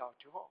are without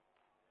hope.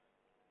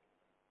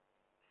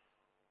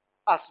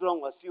 As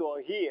long as you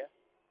are here,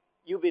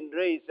 you've been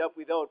raised up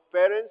without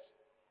parents.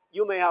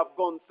 You may have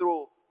gone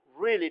through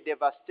really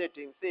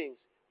devastating things.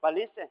 But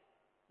listen,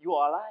 you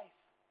are alive.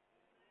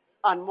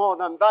 And more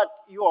than that,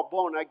 you are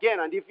born again.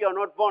 And if you are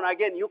not born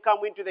again, you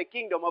come into the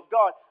kingdom of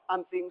God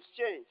and things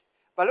change.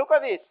 But look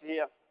at this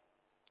here.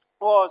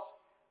 Was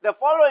the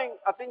following,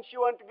 I think she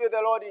went to be with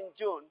the Lord in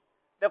June.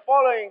 The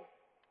following,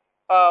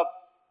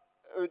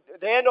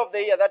 the end of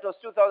the year, that was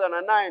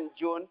 2009,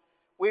 June,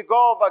 we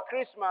go over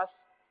Christmas.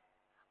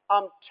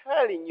 I'm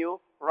telling you,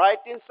 right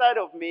inside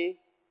of me,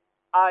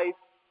 I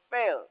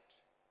felt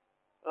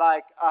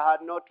like I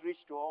had not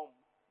reached home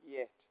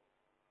yet.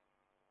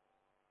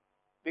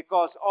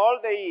 Because all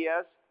the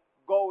years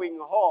going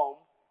home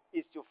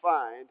is to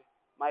find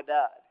my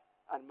dad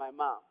and my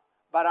mom.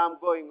 But I'm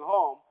going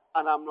home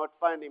and I'm not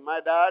finding my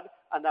dad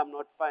and I'm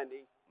not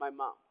finding my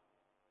mom.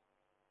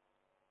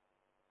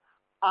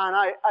 And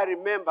I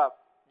remember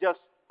just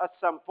at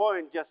some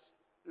point just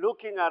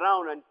looking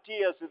around and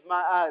tears with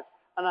my eyes,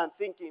 and I'm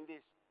thinking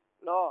this,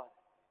 Lord,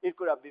 it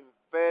could have been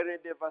very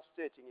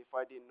devastating if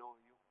I didn't know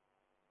you.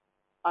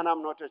 And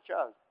I'm not a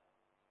child.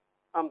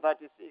 I'm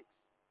 36.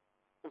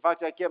 In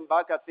fact, I came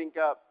back. I think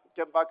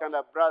came back, and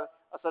a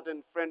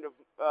certain friend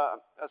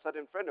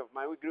of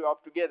mine. We grew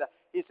up together.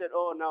 He said,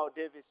 "Oh, now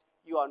Davis,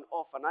 you are an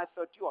orphan." I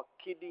thought, you are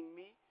kidding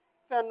me.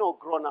 There are no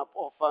grown-up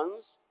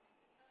orphans.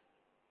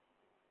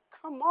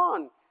 Come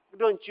on,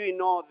 don't you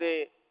know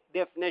the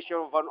definition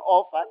of an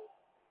orphan?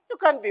 You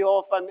can't be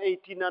orphan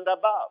 18 and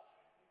above.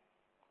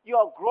 You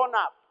are grown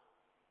up.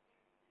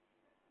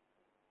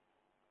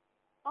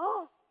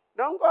 Oh,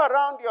 don't go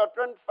around. You're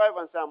 25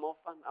 and say,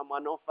 I'm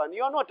an orphan.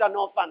 You're not an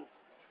orphan.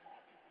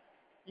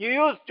 You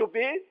used to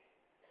be,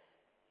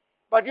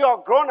 but you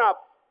are grown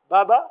up,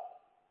 Baba.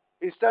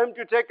 It's time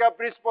to take up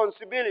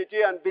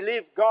responsibility and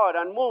believe God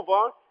and move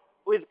on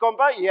with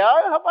compassion. Yeah,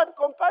 how about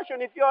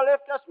compassion? If you are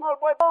left a small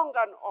boy, young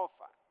and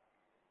orphan.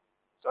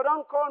 So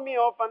don't call me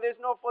orphan. There's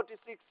no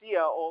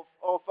 46-year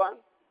orphan.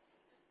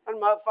 And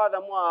my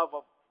father more have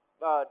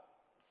a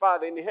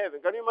father in heaven.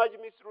 Can you imagine,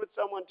 Miss Ruth,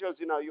 someone tells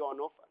you now you're an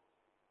orphan?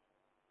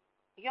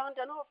 You aren't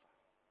an orphan.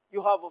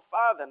 You have a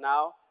father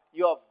now.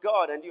 You have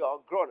God and you are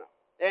grown up.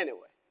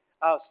 Anyway,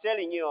 I was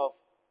telling you of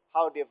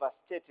how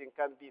devastating it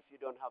can be if you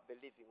don't have the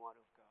living word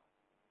of God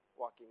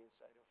working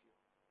inside of you.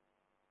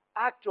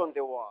 Act on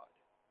the word.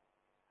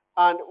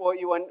 And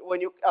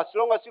when you, as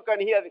long as you can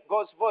hear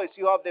God's voice,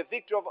 you have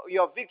victory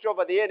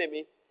over the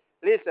enemy.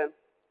 Listen,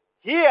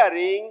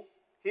 hearing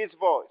his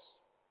voice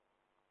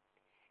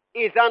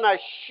is an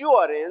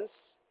assurance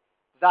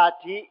that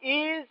he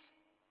is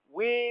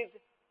with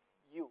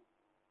you.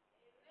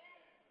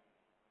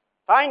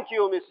 Thank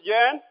you, Miss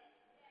Jen.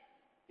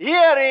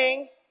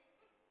 Hearing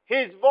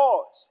his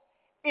voice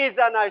is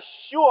an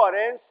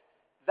assurance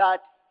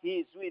that he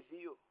is with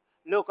you.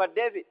 Look at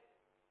David.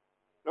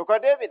 Look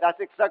at David. That's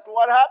exactly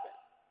what happened.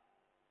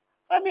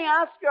 Let me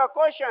ask you a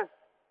question.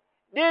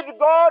 Did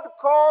God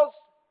cause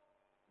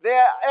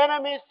their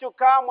enemies to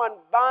come and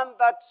burn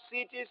that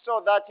city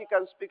so that he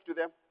can speak to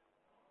them?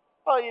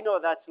 Oh, you know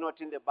that's not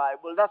in the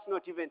Bible. That's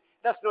not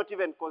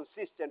even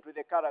consistent with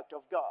the character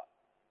of God.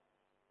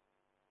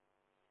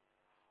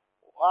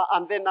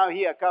 And then now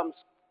here comes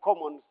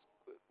common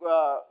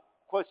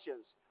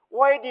questions.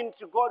 Why didn't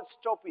God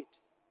stop it?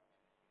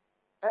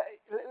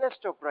 Let's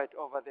stop right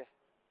over there.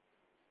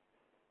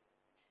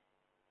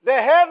 The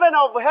heaven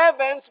of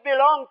heavens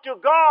belong to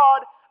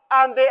God,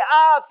 and the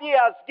earth he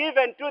has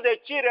given to the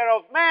children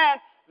of men,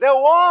 the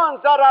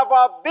ones that have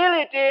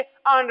ability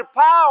and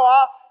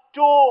power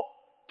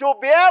to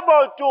be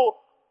able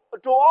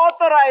to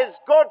authorize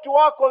God to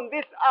work on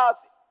this earth.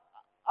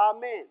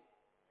 Amen.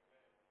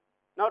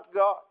 Not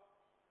God.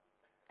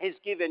 He's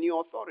given you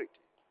authority.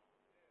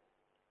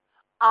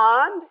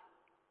 And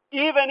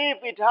Even if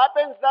it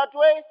happens that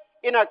way,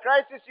 in a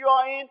crisis you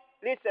are in,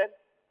 listen,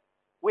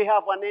 we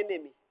have an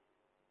enemy.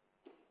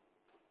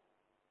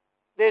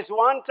 There's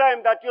one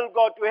time that you'll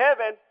go to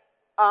heaven,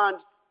 and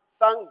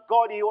thank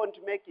God you won't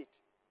make it.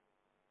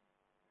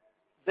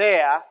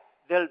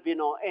 There'll be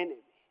no enemy.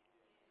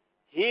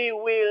 He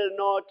will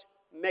not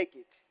make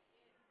it.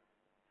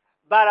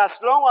 But as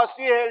long as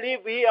we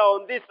live here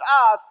on this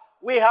earth,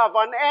 we have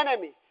an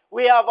enemy.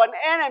 We have an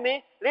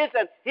enemy.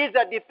 Listen, he's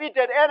a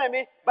defeated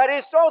enemy, but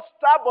he's so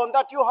stubborn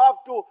that you have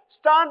to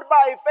stand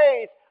by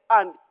faith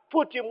and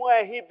put him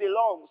where he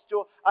belongs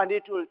to, and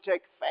it will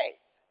take faith.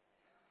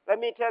 Let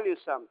me tell you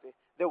something.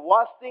 The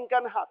worst thing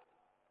can happen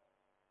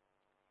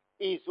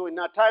is in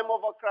a time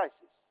of a crisis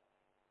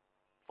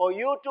for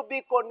you to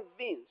be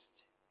convinced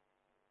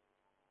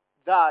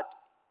that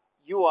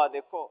you are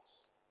the cause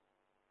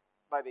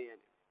by the enemy.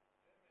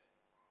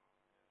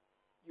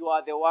 You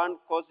are the one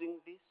causing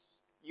this.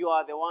 You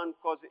are the one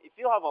causing. If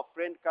you have a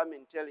friend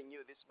coming telling you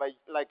this,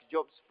 like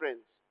Job's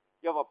friends,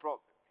 you have a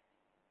problem.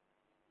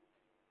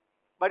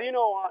 But you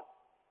know what?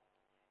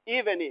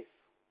 Even if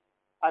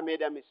I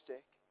made a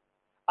mistake,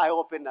 I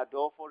opened a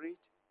door for it.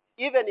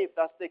 Even if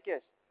that's the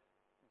case,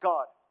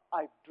 God,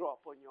 I draw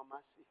upon your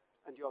mercy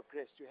and your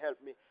grace to help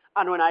me.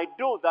 And when I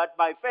do that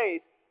by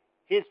faith,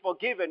 he's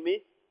forgiven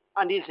me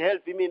and he's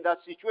helping me in that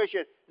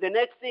situation. The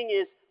next thing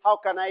is, how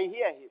can I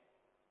hear him?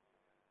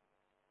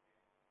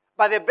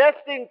 But the best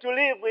thing to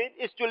live with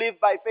is to live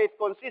by faith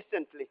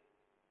consistently.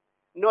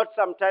 Not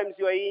sometimes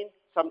you are in,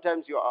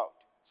 sometimes you are out.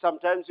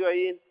 Sometimes you are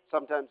in,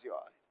 sometimes you are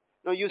out.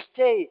 No, you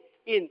stay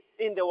in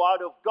the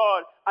Word of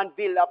God and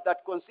build up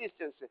that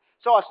consistency.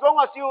 So as long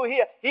as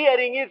you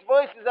hearing his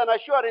voice is an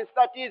assurance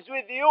that he is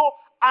with you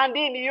and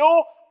in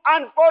you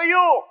and for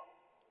you.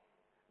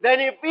 Then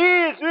if he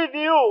is with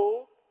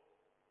you,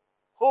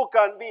 who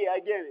can be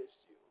against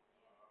you?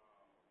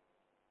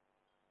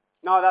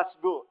 Now that's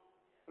good.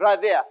 Right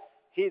there.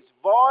 His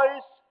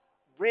voice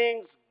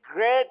brings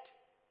great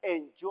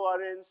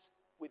endurance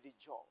with the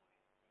joy.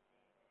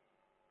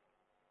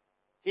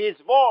 His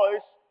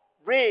voice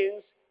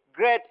brings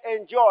great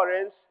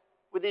endurance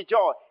with the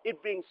joy.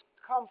 It brings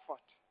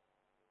comfort.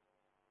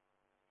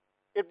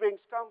 It brings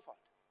comfort.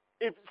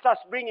 It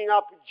starts bringing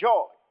up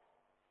joy.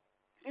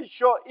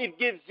 It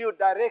gives you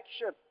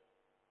direction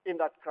in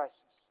that crisis.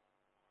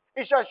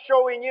 It's just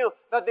showing you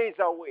that there is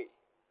a way.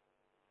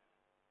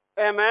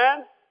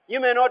 Amen? You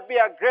may not be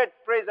a great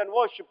praise and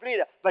worship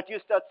leader, but you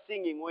start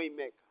singing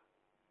Waymaker.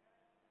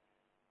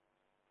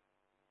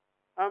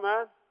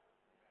 Amen?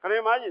 Can you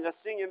imagine just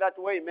singing that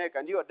Waymaker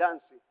and you're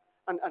dancing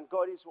and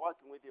God is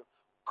working with you?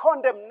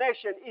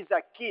 Condemnation is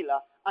a killer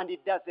and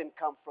it doesn't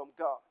come from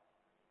God.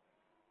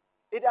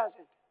 It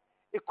doesn't.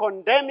 It's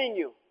condemning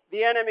you.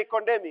 The enemy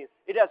condemning you.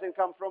 It doesn't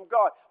come from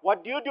God.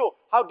 What do?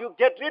 How do you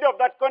get rid of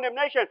that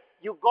condemnation?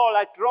 You go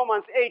like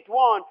Romans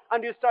 8:1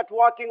 and you start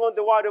working on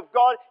the Word of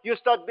God. You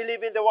start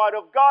believing the Word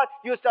of God.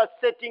 You start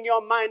setting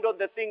your mind on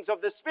the things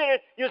of the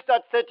Spirit. You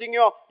start setting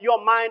your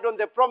mind on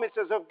the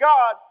promises of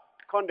God.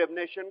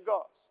 Condemnation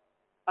goes.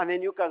 And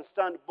then you can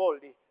stand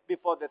boldly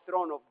before the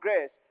throne of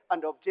grace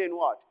and obtain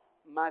what?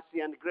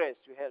 Mercy and grace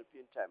to help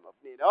you in time of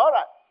need. All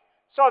right.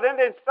 So then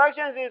the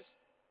instructions is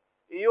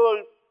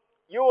you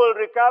will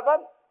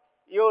recover.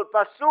 You will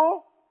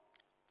pursue,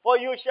 for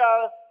you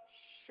shall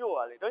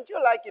surely. Don't you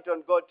like it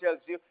when God tells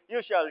you,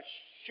 you shall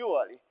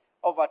surely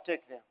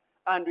overtake them,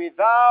 and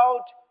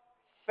without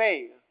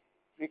fail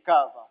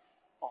recover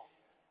all.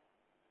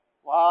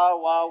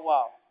 Wow, wow,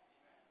 wow.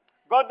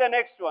 Got the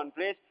next one,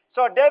 please.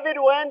 So David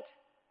went,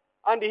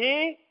 and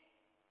he,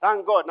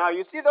 thank God. Now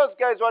you see those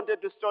guys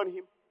wanted to stone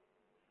him.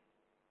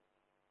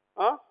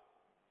 Huh?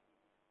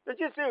 Don't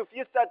you see if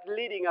you start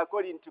leading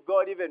according to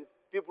God, even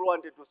people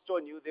wanted to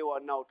stone you, they were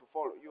now to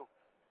follow you.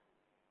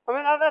 I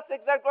mean, that's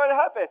exactly what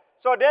happened.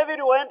 So David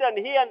went, and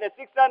he and the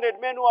 600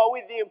 men who were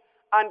with him,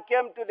 and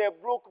came to the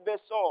brook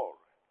Besor.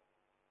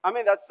 I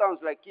mean, that sounds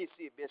like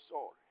Kisi,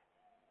 Besor.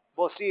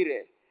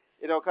 Bosire,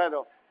 kind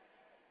of.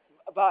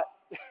 But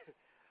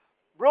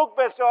brook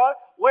Besor,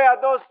 where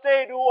those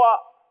stayed who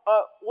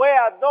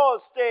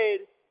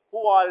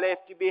are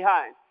left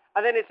behind.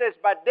 And then it says,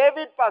 but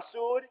David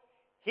pursued,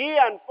 he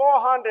and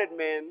 400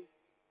 men,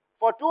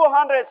 for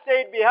 200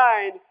 stayed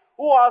behind,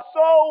 who are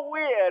so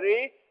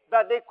weary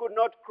that they could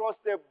not cross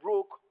the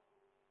brook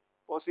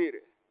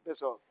Bosire.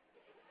 Besor.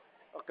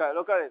 Okay,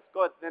 look at it.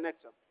 Go to the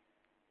next one.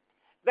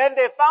 Then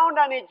they found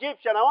an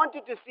Egyptian. I want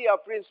you to see a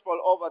principle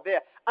over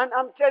there. And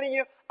I'm telling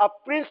you, a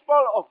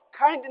principle of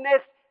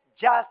kindness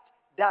just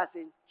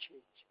doesn't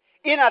change.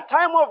 In a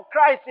time of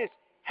crisis,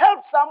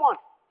 help someone.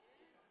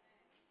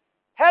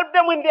 Help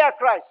them in their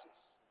crisis.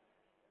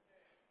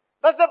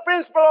 That's the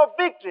principle of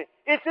victory.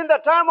 It's in the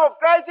time of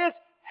crisis,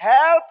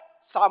 help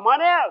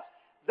someone else.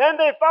 Then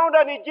they found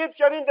an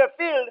Egyptian in the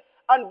field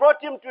and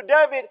brought him to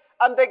David,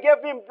 and they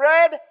gave him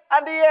bread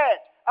and he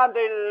ate, and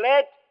they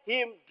let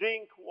him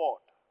drink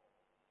water.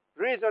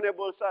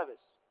 Reasonable service.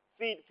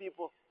 Feed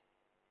people.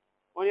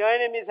 When your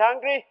enemy is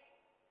hungry,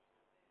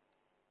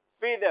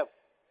 feed them.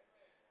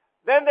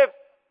 Then verse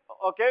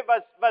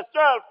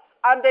 12,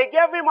 And they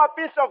gave him a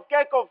piece of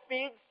cake of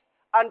figs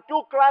and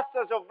 2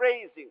 clusters of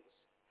raisins.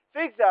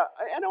 Figs are,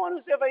 anyone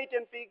who's ever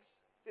eaten figs?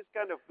 This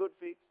kind of good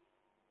figs?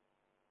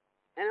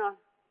 Anyone?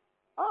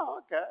 Oh,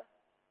 okay.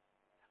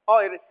 Oh,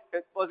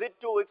 was it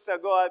 2 weeks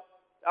ago?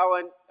 I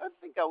went, I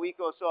think a week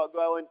or so ago,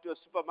 I went to a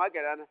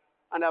supermarket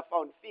and I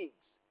found figs.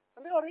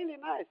 And they were really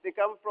nice. They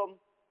come from,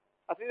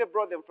 I think they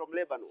brought them from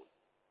Lebanon.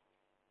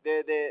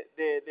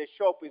 The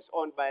shop is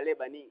owned by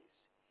Lebanese.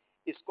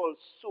 It's called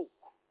Souk.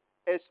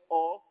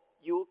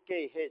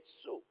 S-O-U-K-H,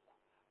 Souk.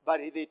 But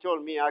they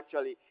told me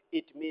actually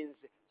it means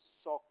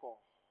soko,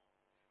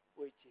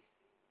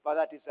 but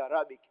that is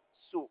Arabic,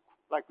 Souk.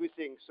 Like we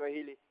say in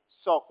Swahili,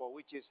 soko,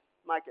 which is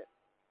market.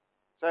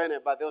 So anyway,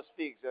 but those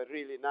figs are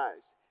really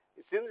nice.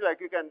 It seems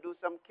like you can do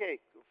some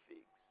cake of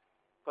figs,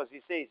 because he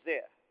says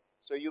there.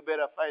 So you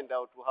better find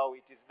out how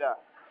it is done.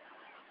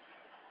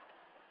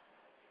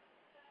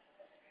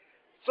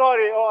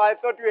 Sorry, I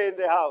thought you were in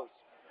the house.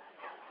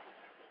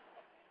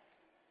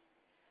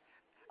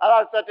 And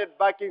I started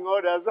backing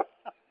orders.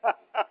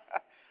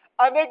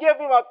 And they gave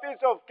him a piece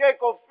of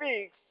cake of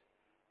figs,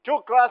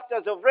 2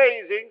 clusters of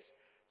raisins.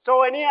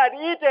 So when he had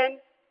eaten,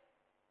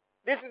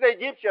 this is the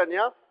Egyptian,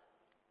 yeah?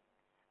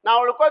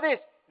 Now look at this.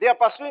 They are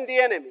pursuing the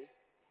enemy.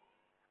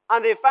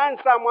 And they find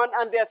someone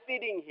and they are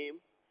feeding him.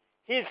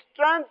 His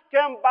strength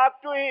came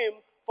back to him,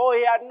 for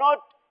he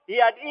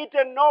had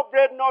eaten no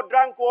bread nor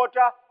drank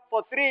water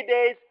for 3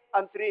 days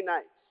and 3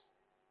 nights.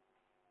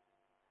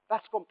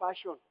 That's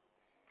compassion.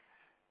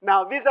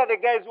 Now, these are the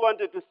guys who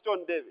wanted to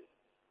stone David.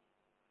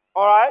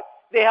 All right?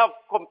 They have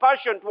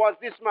compassion towards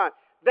this man.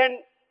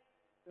 Then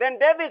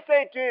David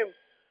said to him,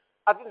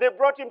 I think they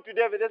brought him to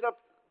David. There's a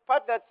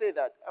part that says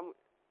that.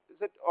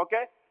 Is it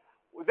okay?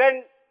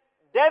 Then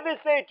David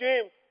said to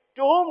him,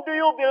 to whom do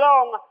you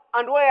belong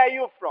and where are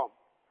you from?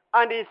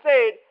 And he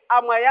said,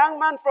 I'm a young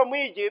man from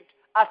Egypt,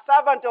 a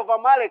servant of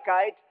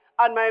Amalekite,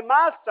 and my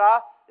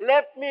master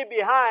left me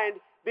behind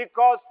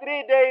because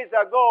 3 days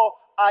ago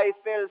I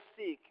fell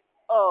sick.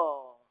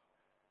 Oh,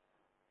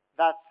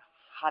 that's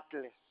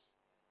heartless.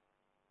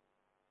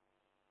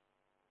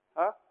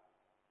 Huh?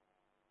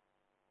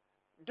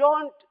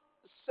 Don't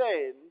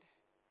send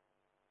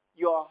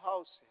your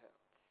house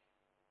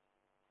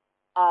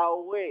help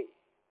away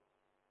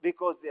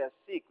because they are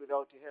sick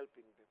without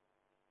helping them.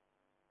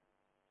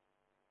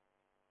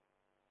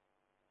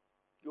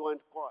 You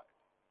went quiet.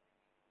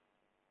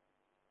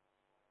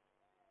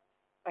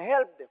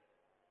 Help them.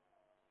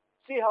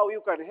 See how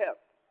you can help.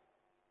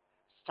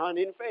 Stand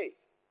in faith.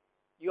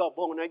 You are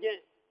born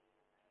again.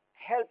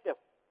 Help them.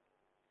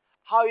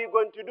 How are you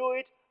going to do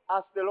it?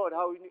 Ask the Lord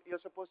how you're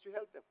supposed to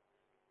help them.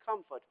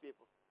 Comfort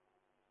people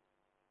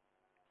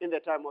in the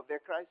time of their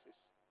crisis.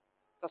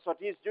 That's what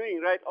he's doing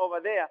right over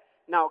there.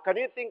 Now, can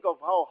you think of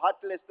how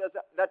heartless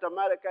that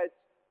Amalekite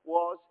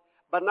was?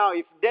 But now,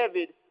 if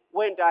David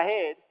went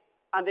ahead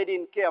and they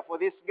didn't care for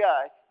this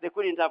guy, they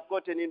couldn't have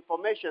gotten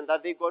information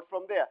that they got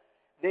from there.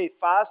 They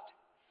first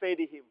fed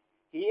him.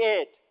 He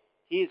ate.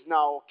 He is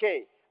now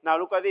okay. Now,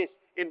 look at this.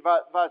 In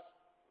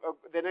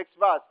the next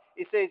verse,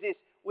 it says this.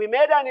 We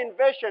made an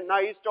invasion.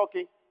 Now he's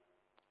talking.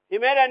 He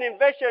made an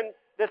invasion,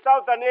 the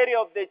southern area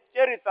of the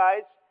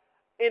Cherethites,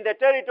 in the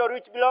territory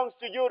which belongs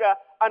to Judah,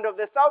 and of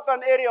the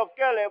southern area of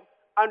Caleb,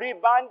 and we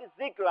burned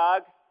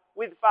Ziklag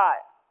with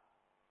fire.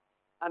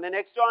 And the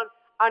next one,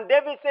 and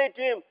David said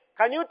to him,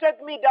 can you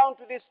take me down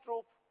to this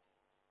troop?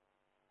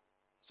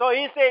 So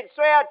he said,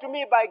 swear to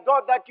me by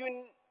God that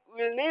you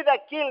will neither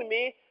kill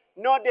me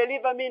nor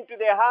deliver me into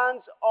the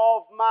hands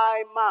of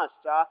my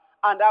master,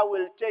 and I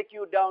will take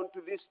you down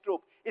to this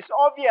troop. It's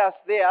obvious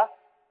there,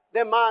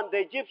 the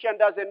Egyptian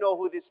doesn't know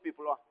who these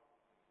people are.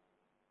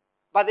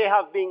 But they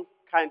have been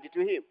kind to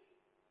him.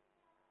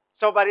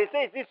 So, but he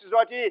says this is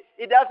what he is.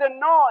 He doesn't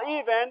know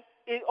even,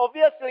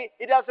 obviously,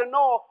 he doesn't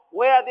know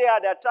where they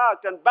had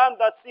attacked and burned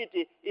that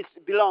city. It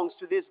belongs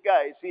to these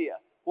guys here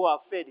who have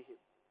fed him.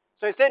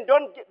 So he's saying,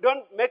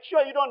 don't make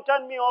sure you don't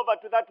turn me over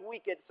to that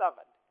wicked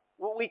servant,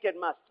 wicked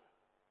master.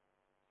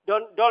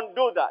 Don't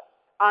do that.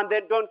 And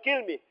then don't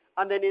kill me.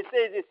 And then he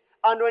says this.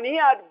 And when he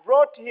had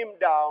brought him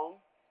down,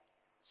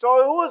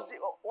 so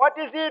what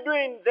is he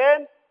doing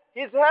then?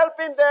 He's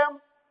helping them.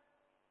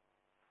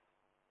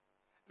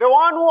 The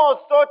one who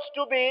was thought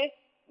to be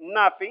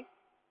nothing.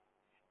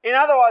 In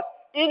other words,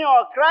 in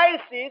your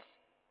crisis,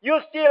 you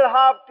still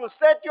have to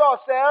set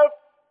yourself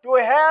to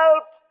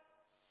help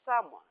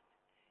someone.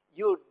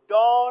 You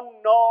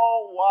don't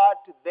know what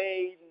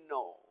they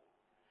know.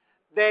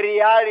 The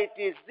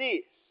reality is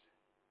this.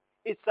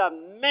 It's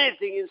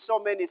amazing in so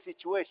many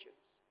situations.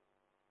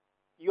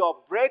 Your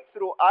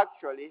breakthrough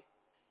actually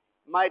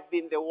might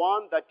be the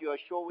one that you are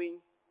showing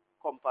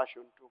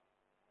compassion to.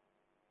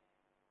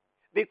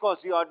 Because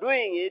you are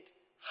doing it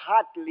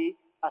heartily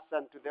as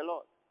unto the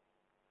Lord.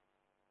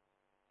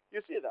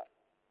 You see that?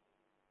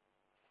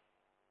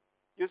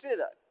 You see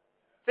that?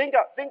 Think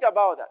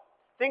about that.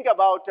 Think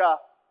about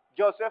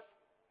Joseph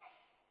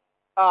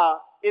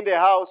in the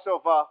house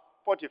of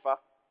Potiphar.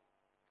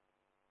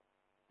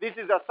 This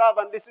is a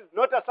servant. This is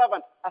not a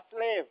servant, a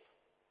slave.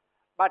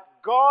 But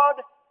God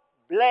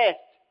blessed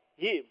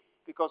him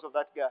because of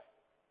that guy.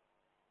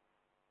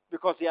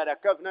 Because he had a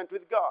covenant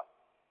with God.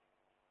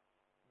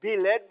 Be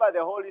led by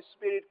the Holy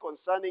Spirit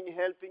concerning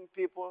helping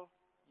people.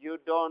 You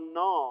don't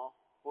know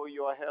who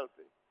you are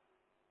helping.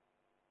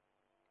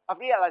 I've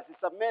realized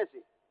it's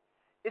amazing.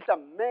 It's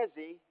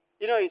amazing.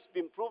 You know, it's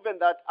been proven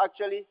that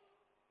actually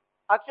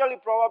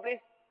probably,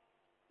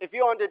 if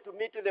you wanted to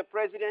meet with the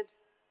president,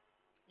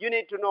 you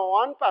need to know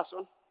one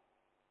person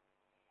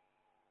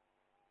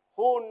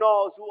who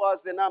knows who has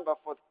the number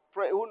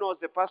who knows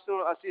the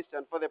personal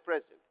assistant for the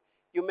president.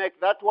 You make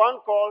that one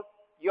call,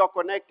 you're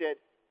connected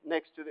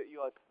next to the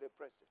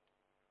president.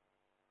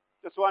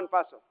 Just one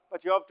person.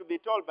 But you have to be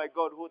told by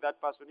God who that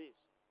person is.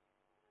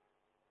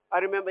 I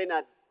remember in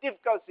a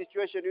difficult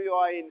situation we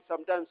were in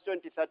sometimes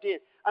 2013,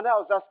 and I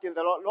was asking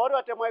the Lord, Lord,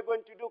 what am I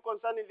going to do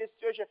concerning this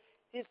situation?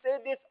 He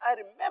said this. I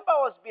remember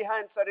I was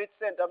behind Sarit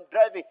Center. I'm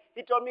driving.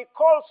 He told me,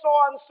 call so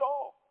and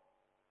so.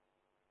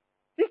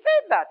 He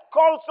said that,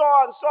 call so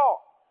and so.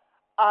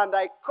 And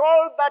I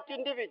called that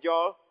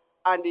individual,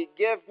 and he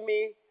gave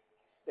me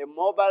the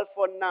mobile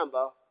phone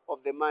number of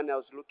the man I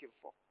was looking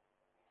for.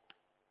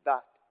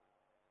 That.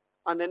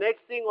 And the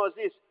next thing was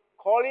this,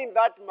 calling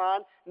that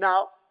man.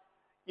 Now,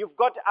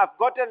 I've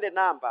gotten the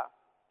number.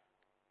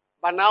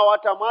 But now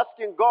what I'm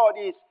asking God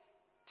is,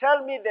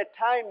 tell me the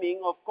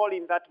timing of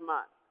calling that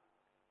man.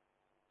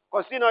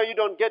 Because you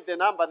don't get the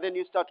number, then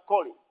you start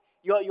calling.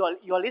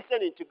 You're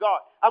listening to God.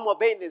 I'm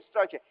obeying the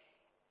instruction.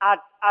 At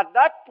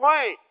that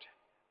point,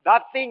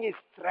 that thing is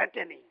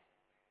threatening.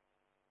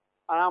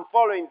 And I'm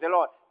following the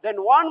Lord. Then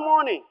one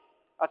morning,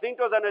 I think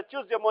it was on a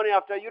Tuesday morning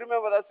after, you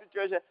remember that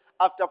situation,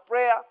 after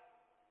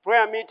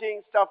prayer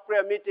meeting, staff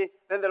prayer meeting,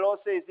 then the Lord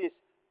says this,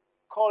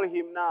 call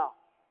him now.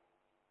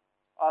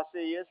 I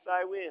say, yes,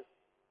 I will.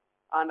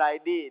 And I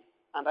did.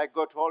 And I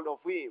got hold of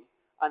him.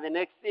 And the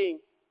next thing,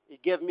 he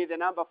gave me the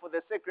number for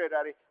the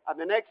secretary. And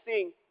the next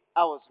thing,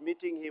 I was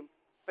meeting him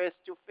face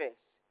to face.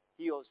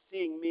 He was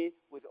seeing me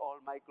with all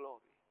my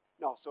glory.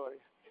 No, sorry.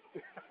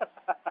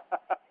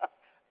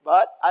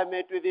 But I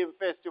met with him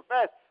face to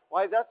face.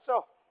 Why is that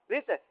so?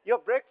 Listen, your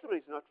breakthrough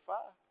is not far.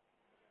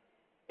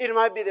 It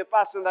might be the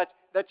person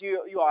that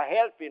you are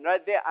helping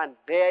right there, and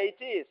there it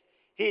is.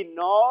 He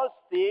knows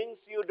things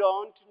you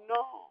don't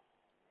know.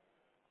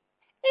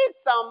 It's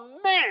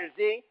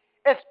amazing,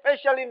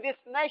 especially in this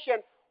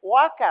nation,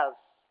 workers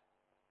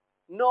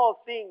know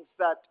things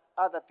that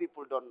other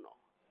people don't know.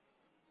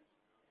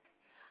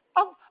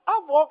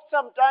 I've walked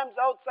sometimes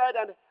outside,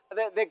 and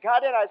the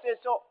gardener, I say,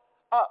 so,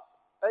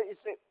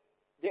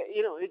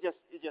 he's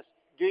just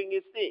doing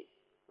his thing.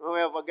 We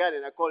have a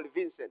gardener called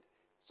Vincent.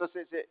 So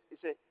he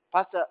said,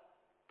 Pastor,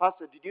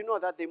 did you know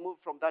that they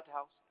moved from that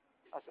house?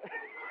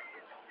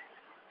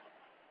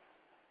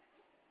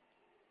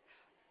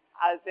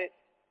 I said,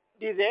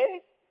 did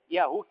they?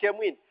 Yeah, who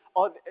came in?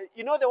 Or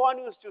the one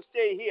who used to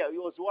stay here, he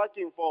was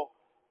working for,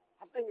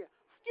 I think,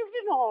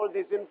 you know all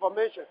this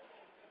information.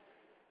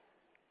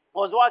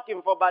 Was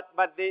working for,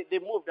 but they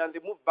moved, and they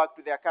moved back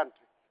to their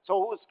country.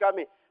 So who's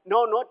coming?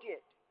 No, not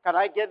yet. Can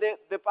I get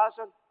the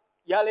person?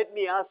 Yeah, let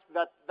me ask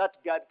that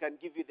guard can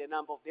give you the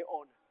number of the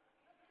owner.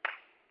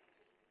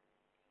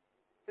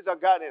 He's a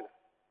gardener.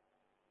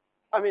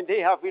 I mean,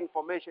 they have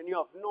information. You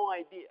have no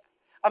idea.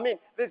 I mean,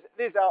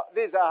 there's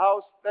a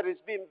house that is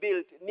being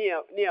built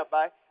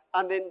nearby,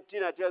 and then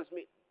Tina tells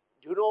me,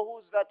 do you know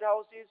whose that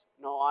house is?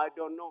 No, I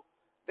don't know.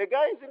 The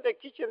guy is in the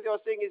kitchen. They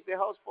were saying it's the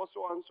house for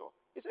so and so.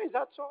 He said, is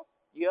that so?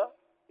 Yeah.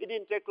 It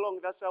didn't take long.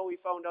 That's how we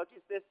found out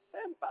it's the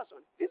same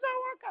person. These are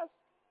workers.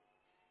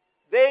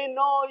 They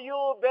know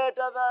you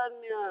better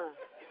than you.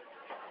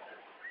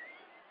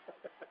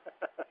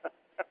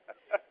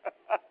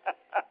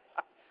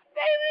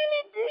 They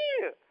really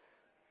do.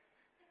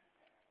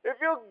 If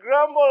you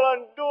grumble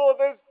and do all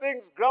these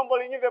things,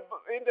 grumbling in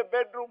the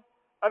bedroom,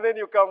 and then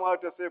you come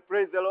out and say,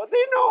 praise the Lord,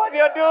 they know what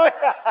you're doing.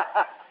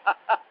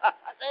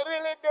 They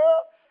really do.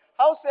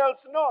 House elves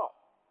know.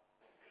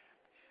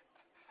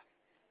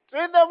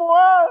 Treat them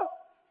well.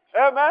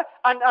 Amen.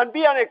 And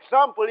be an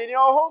example in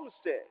your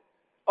homestead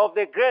of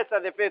the grace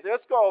and the faith.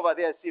 Let's go over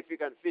there and see if we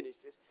can finish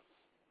this.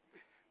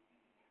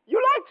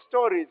 You like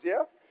stories,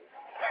 yeah?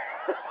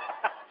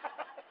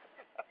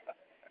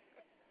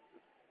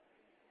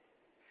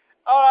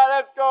 All right,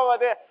 let's go over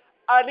there.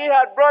 And he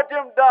had brought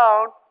him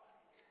down.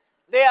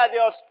 They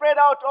were spread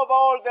out over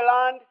all the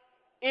land,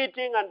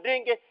 eating and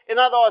drinking. In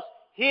other words,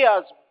 he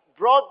has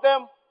brought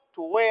them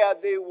to where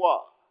they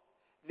were.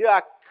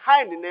 Their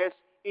kindness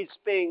is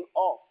paying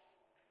off.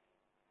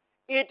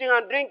 Eating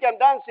and drinking and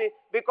dancing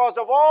because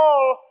of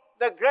all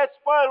the great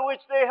spoil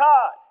which they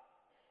had,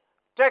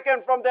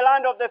 taken from the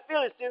land of the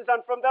Philistines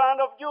and from the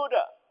land of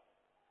Judah.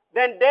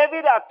 Then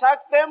David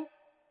attacked them.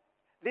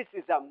 This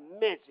is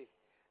amazing.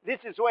 This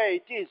is where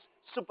it is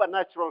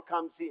supernatural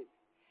comes in.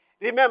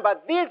 Remember,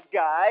 these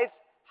guys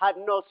had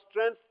no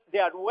strength. They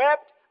had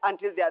wept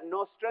until they had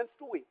no strength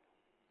to weep.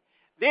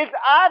 These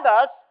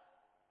others,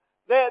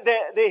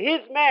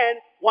 his men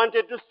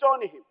wanted to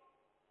stone him.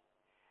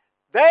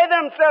 They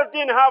themselves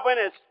didn't have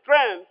any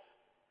strength,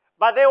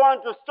 but they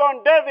want to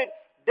stone David.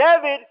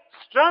 David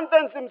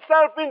strengthens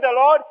himself in the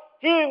Lord.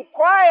 He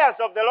inquires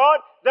of the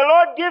Lord. The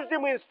Lord gives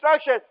him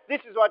instruction.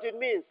 This is what it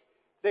means.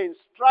 The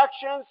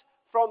instructions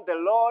from the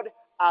Lord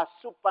are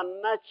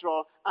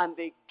supernatural, and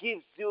they give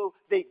you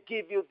the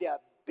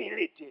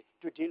ability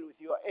to deal with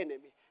your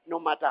enemy, no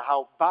matter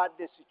how bad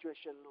the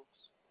situation looks.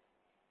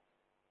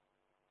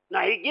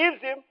 Now he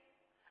gives him,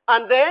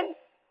 and then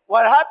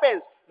what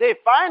happens? They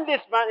find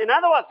this man. In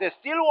other words, they're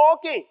still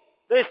walking.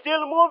 They're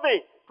still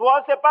moving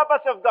towards the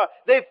purpose of God.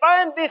 They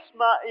find this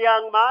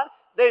young man.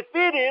 They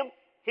feed him.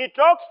 He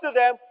talks to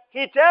them.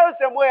 He tells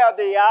them where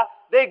they are.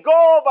 They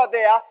go over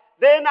there,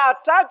 then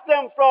attack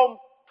them from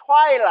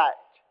twilight.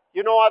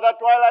 You know what that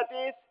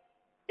twilight is?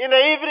 In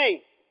the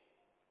evening.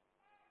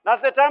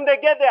 That's the time they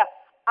get there.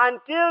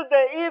 Until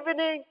the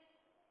evening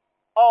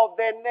of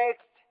the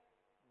next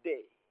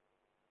day.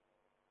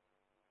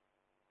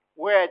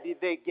 Where did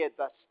they get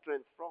that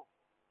strength from?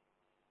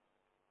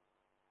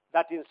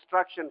 That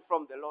instruction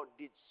from the Lord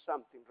did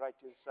something right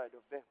inside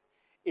of them.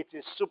 It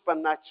is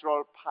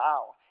supernatural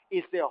power.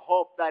 It's the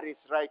hope that is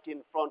right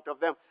in front of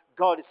them.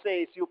 God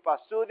says, you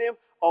pursue them,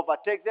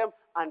 overtake them,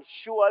 and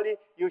surely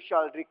you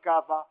shall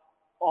recover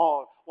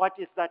all. What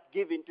is that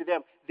given to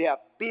them? The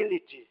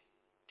ability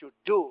to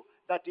do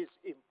that is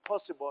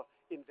impossible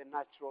in the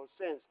natural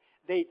sense.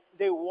 They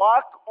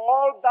work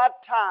all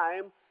that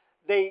time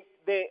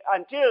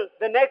until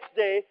the next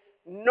day.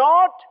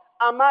 Not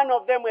a man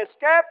of them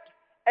escaped,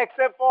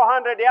 except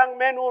 400 young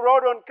men who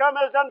rode on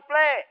camels and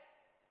fled.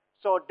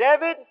 So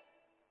David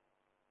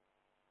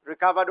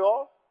recovered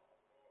all.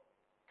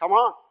 Come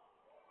on.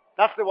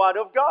 That's the word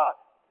of God.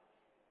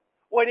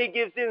 When he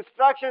gives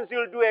instructions,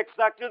 he'll do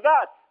exactly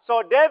that.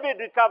 So David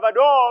recovered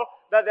all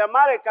that the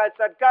Amalekites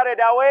had carried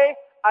away,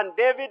 and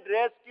David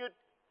rescued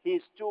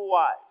his 2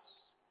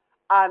 wives.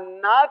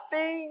 And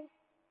nothing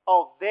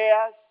of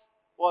theirs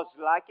was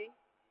lacking,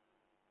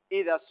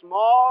 either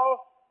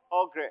small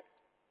or great,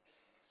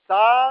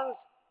 sons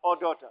or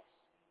daughters,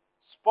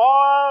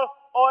 spoil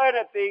or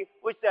anything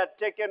which they had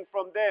taken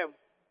from them.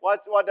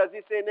 What does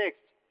he say next?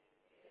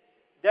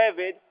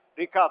 David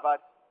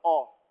recovered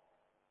all.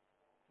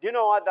 Do you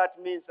know what that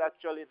means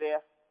actually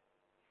there?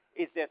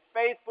 It's the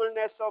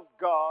faithfulness of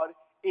God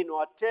in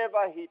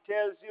whatever he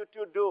tells you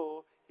to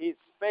do. He's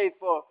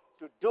faithful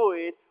to do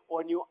it.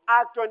 When you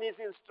act on his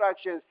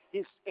instructions,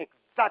 he's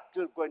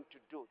exactly going to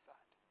do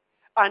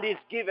that. And he's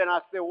given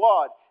us the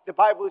word. The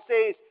Bible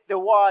says the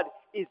word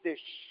is the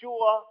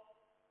sure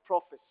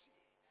prophecy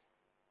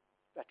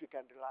that we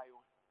can rely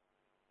on.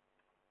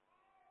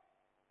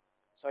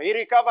 So he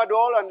recovered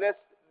all, and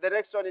the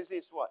next one is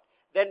this one.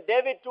 Then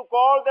David took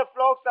all the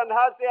flocks and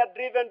herds they had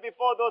driven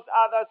before those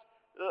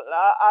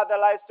other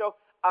livestock,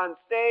 and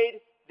said,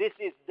 this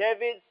is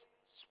David's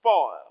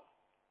spoil.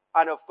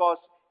 And of course,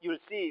 you'll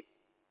see,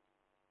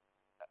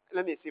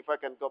 let me see if I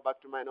can go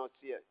back to my notes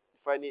here.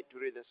 If I need to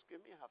read this,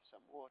 let me have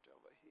some water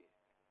over here.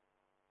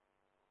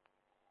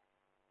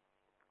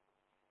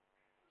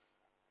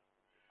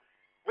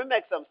 We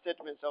make some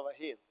statements over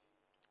here.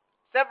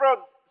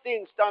 Several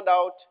things stand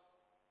out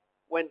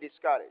when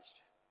discouraged.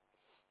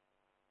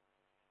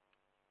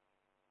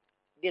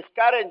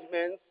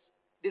 Discouragement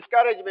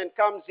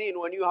comes in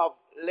when you have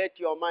let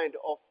your mind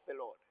off the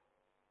Lord.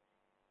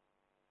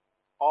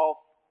 Off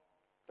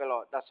the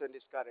Lord. That's when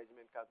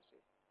discouragement comes in.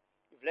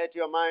 You've let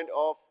your mind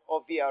off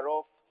or veer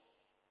off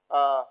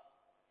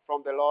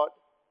from the Lord.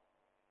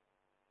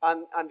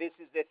 And this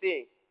is the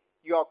thing.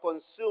 You are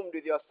consumed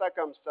with your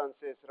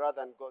circumstances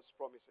rather than God's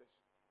promises.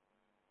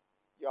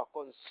 You are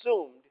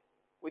consumed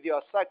with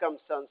your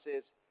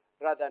circumstances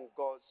rather than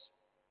God's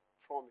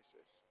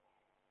promises.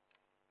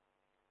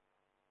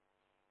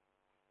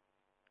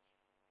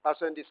 That's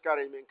when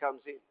discouragement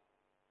comes in.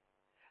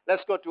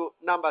 Let's go to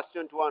Numbers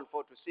 21,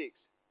 4-6.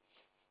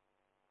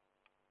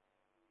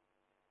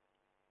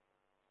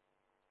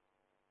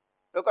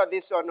 Look at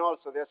this one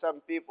also. There are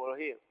some people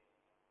here.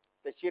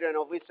 The children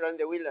of Israel in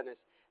the wilderness.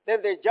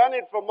 Then they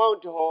journeyed from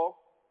Mount Hor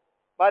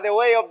by the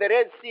way of the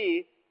Red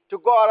Sea to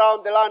go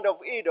around the land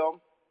of Edom.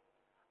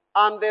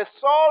 And the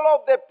soul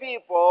of the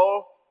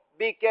people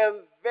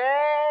became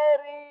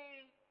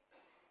very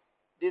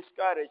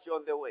discouraged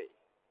on the way.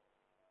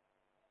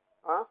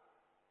 Huh?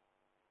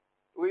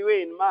 We were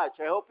in March.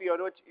 I hope you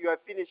are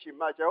finishing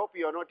March. I hope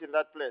you are not in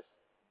that place.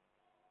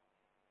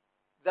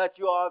 That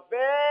you are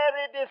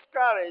very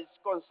discouraged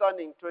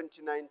concerning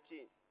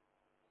 2019.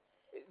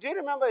 Do you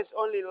remember it's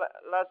only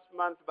last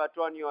month, but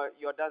when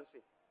you're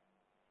dancing?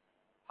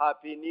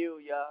 Happy New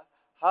Year,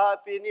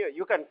 Happy New Year.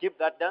 You can keep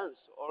that dance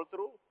all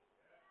through.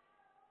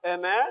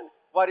 Amen?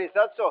 What is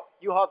that so?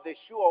 You have the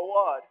sure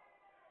word.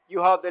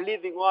 You have the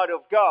living word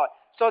of God.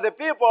 So the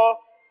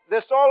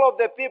soul of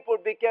the people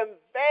became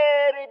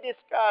very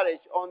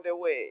discouraged on the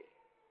way.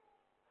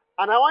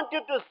 And I want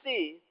you to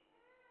see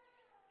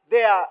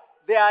their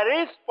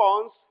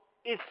response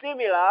is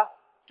similar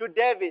to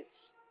David's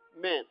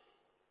men.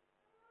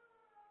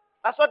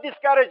 That's what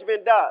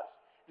discouragement does.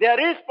 Their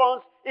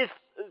response is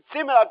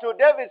similar to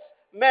David's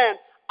men.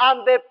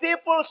 And the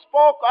people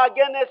spoke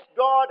against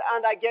God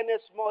and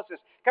against Moses.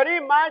 Can you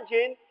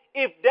imagine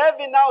if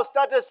David now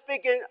started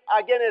speaking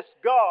against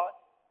God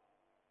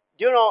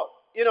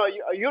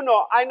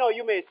I know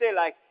you may say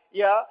like,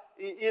 yeah,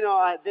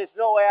 there's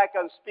no way I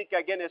can speak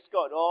against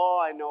God. Oh,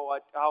 I know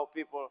how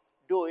people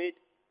do it.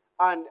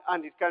 And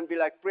it can be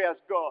like, praise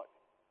God.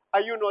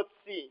 Are you not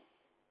seeing?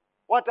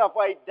 What have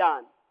I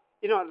done?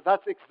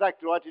 That's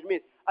exactly what it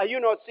means. Are you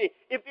not seeing?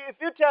 If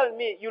you tell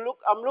me,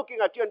 I'm looking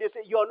at you and you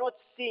say, you're not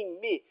seeing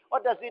me.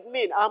 What does it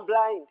mean? I'm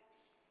blind.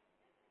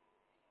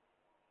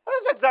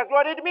 That's exactly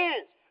what it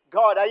means.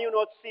 God, are you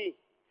not seeing?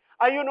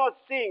 Are you not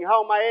seeing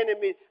how my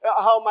enemies,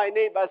 how my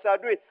neighbors are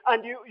doing?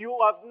 And you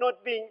have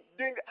not been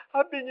doing,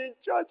 I've been in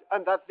church.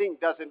 And that thing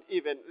doesn't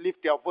even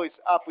lift your voice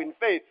up in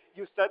faith.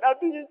 You start, I've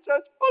been in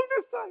church all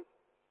this time.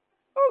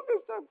 All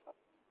this time.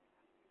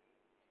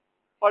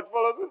 What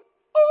follows it?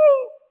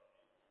 Oh!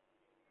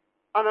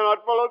 And then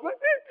what follows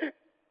it?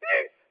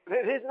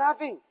 There's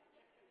nothing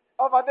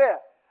over there.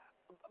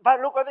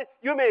 But look at this.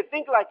 You may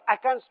think like, I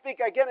can't speak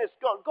against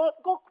God. Go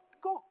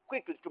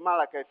quickly to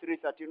Malachi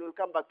 3:13. We'll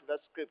come back to that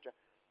scripture.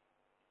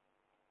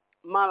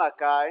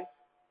 Malachi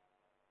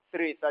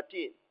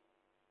 3:13.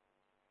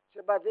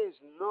 Say, but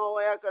there's no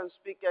way I can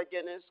speak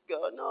against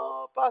God.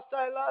 No, Pastor,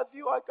 I love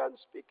you. I can't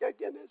speak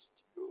against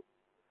you.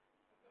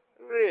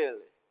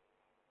 Really?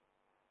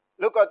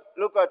 Look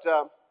at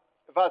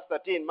verse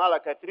 13.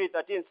 Malachi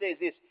 3:13 says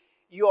this.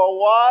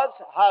 Your words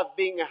have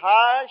been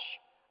harsh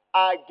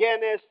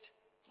against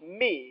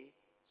me,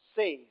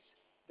 says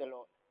the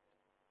Lord.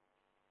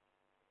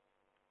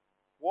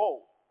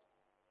 Whoa.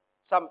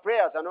 Some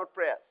prayers are not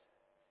prayers.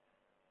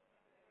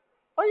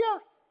 Oh yeah.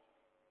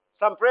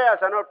 Some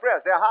prayers are not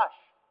prayers. They're harsh.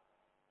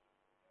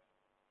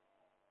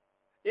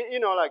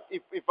 Like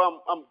if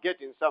I'm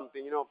getting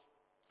something,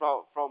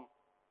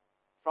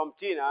 from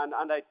Tina,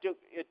 and I took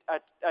it,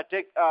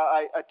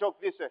 I took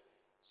this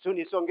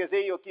sunisongeze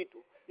hiyo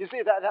kitu. You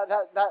see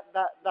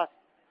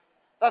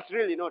that's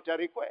really not a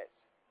request.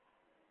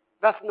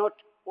 That's not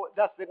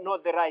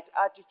the right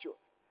attitude.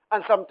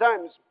 And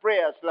sometimes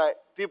prayers, like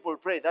people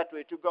pray that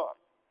way to God.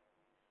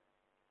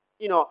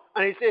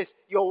 And he says,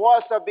 your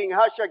words are being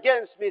harsh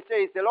against me,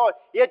 says the Lord.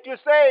 Yet you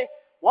say,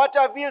 what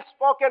have you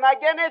spoken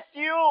against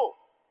you?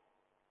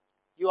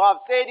 You have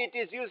said it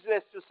is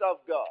useless to serve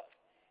God.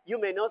 You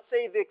may not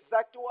say the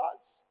exact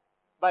words,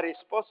 but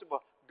it's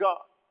possible. God,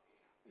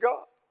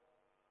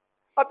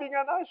 I've been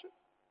an usher.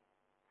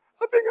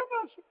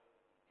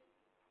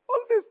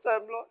 All this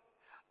time, Lord.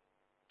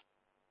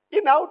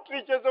 In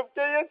outreaches of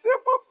KSF,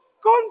 I've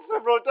gone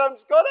several times.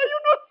 God, are you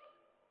not?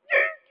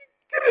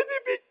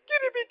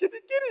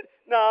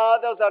 No,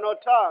 those are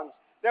not tongues.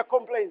 They're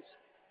complaints.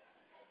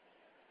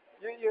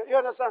 You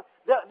understand?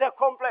 They're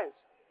complaints.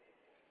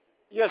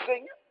 You're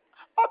saying,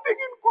 I've been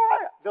in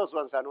choir. Those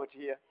ones are not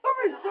here.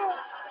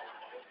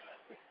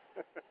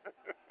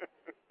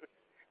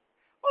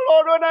 Oh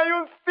Lord, when are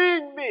you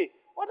seeing me?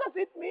 What does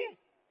it mean?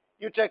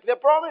 You take the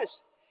promise.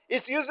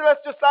 It's useless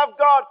to serve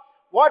God.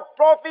 What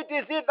profit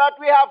is it that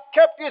we have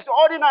kept his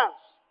ordinance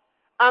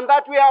and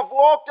that we have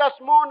walked as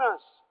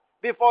mourners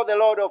before the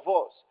Lord of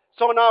hosts?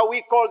 So now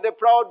we call the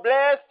proud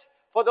blessed.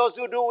 For those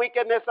who do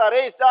wickedness are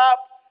raised up.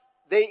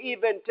 They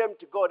even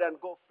tempt God and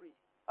go free.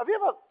 Have you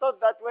ever thought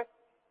that way?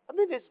 I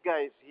mean, this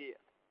guy is here.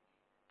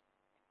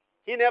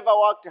 He never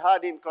worked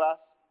hard in class.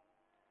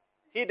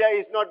 He that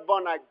is not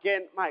born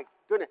again. My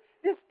goodness.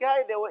 This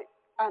guy,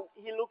 and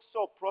he looks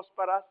so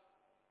prosperous.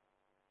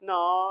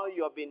 No,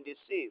 you have been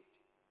deceived.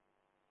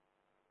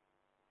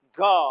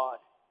 God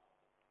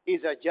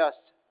is a just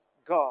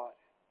God.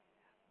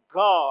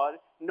 God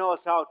knows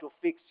how to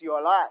fix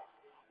your life.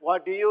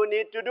 What do you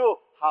need to do?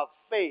 Have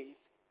faith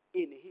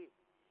in him.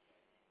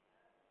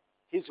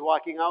 He's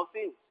working out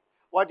things.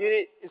 What do you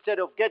need? Instead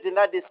of getting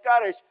that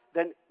discouraged,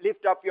 then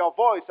lift up your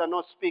voice and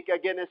not speak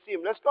against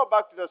him. Let's go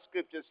back to the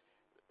scriptures,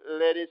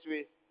 ladies,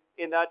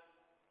 in that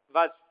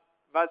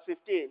verse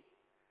 15.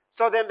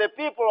 So then the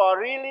people are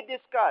really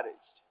discouraged.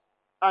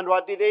 And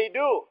what did they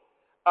do?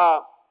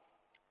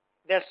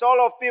 The soul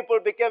of people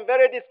became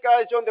very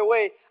discouraged on the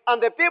way.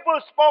 And the people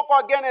spoke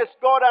against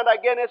God and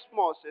against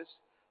Moses.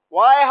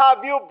 Why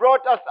have you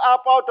brought us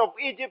up out of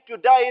Egypt to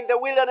die in the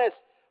wilderness?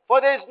 For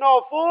there is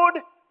no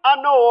food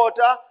and no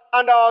water,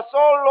 and our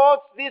soul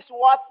loathes this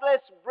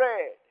worthless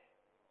bread.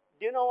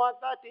 Do you know what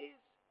that is?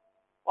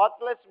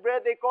 Worthless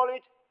bread, they call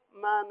it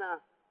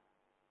manna.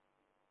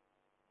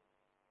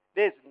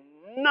 There's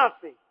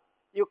nothing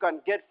you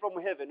can get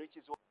from heaven, which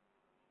is.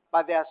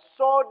 But they are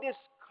so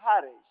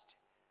discouraged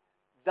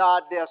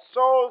that their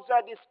souls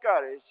are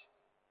discouraged.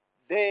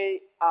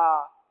 They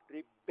are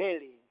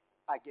rebelling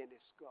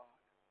against God.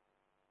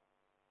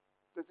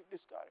 They're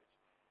discouraged.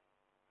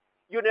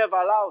 You never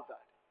allow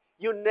that.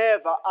 You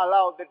never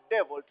allow the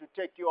devil to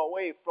take you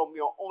away from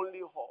your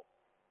only hope.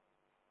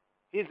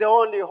 He's the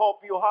only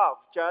hope you have,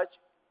 church.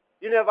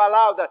 You never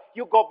allow that.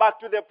 You go back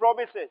to the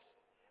promises.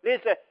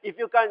 Listen, if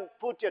you can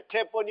put your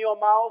tape on your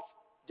mouth,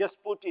 just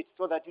put it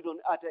so that you don't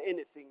utter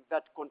anything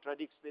that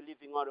contradicts the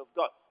living word of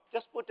God.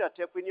 Just put a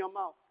tape in your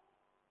mouth.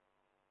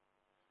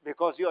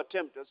 Because you are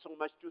tempted so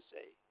much to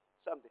say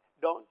something.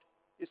 Don't.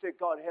 You say,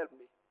 God, help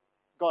me.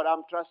 God,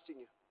 I'm trusting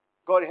you.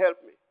 God,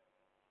 help me.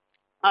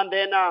 And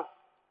then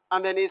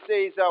And then he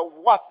says,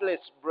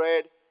 worthless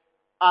bread.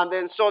 And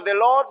then so the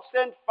Lord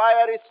sent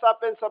fiery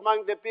serpents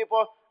among the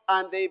people,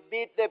 and they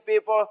beat the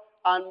people,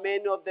 and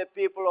many of the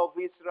people of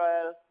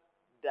Israel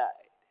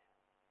died.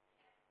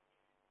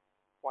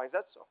 Why is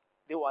that so?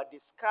 They were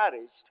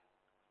discouraged,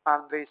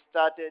 and they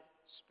started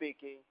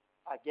speaking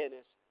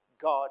against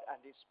God and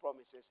his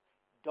promises.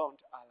 Don't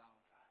allow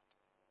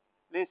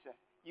that. Listen,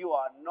 you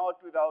are not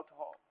without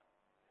hope.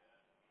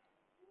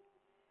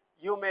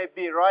 You may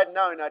be right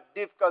now in a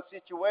difficult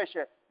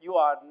situation. You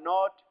are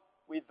not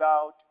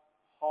without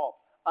hope.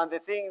 And the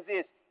thing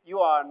is, you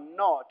are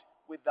not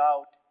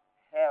without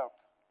help.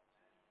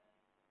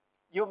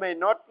 You may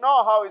not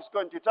know how it's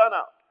going to turn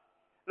out.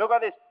 Look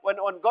at this. When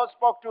God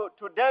spoke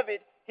to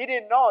David, he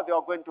didn't know they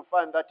were going to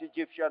find that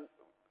Egyptian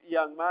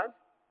young man.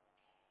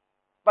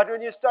 But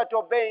when you start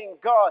obeying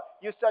God,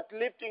 you start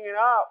lifting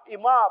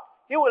him up,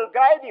 he will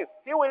guide you.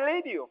 He will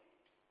lead you.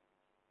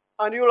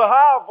 And you'll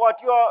have what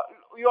you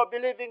are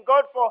believing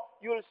God for.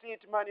 You'll see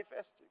it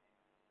manifesting.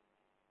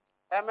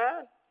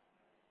 Amen?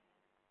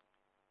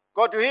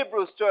 Go to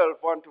Hebrews 12,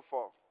 1 to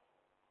 4.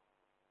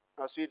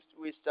 As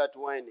we start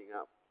winding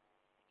up.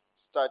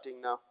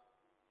 Starting now.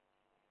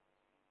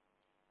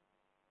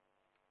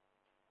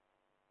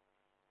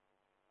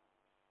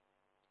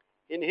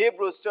 In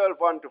Hebrews 12,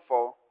 1 to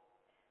 4,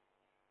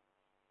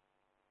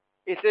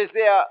 it says,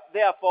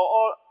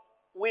 therefore,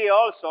 we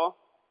also,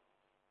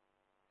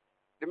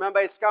 remember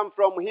it's come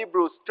from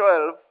Hebrews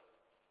 12.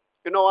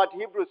 You know what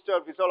Hebrews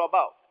 12 is all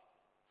about?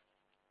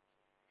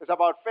 It's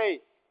about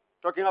faith.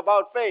 Talking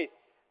about faith.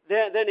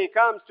 Then it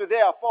comes to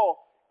therefore,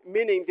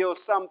 meaning there was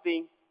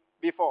something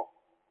before.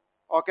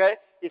 Okay?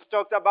 It's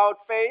talked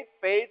about faith.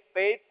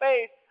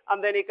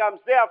 And then it comes,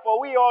 therefore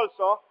we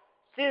also,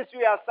 since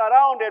we are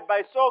surrounded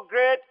by so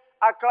great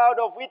a cloud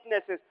of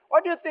witnesses.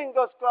 What do you think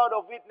those cloud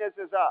of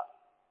witnesses are?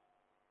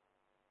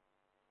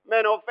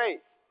 Men of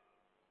faith.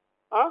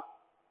 Huh?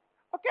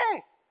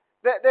 Okay.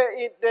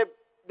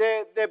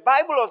 The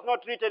Bible was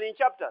not written in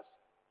chapters.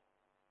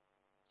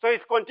 So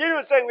it's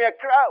continuing saying we are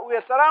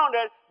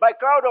surrounded by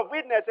cloud of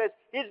witnesses.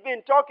 He's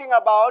been talking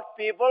about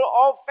people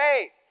of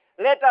faith.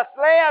 Let us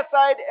lay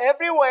aside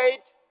every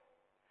weight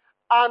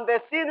and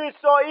the sin which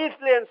so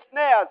easily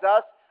ensnares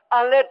us,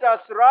 and let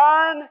us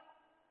run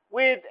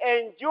with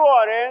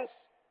endurance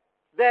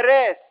the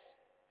race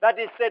that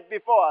is set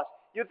before us.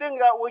 You think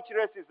that which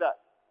race is that?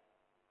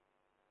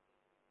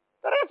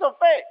 The race of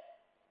faith.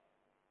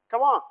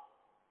 Come on.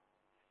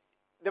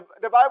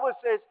 The Bible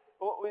says,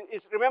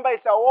 remember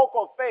it's a walk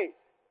of faith.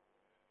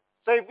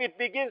 So if it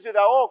begins with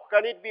a walk,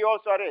 can it be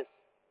also a race?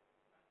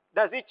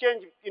 Does it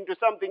change into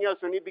something else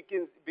when it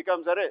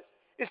becomes a race?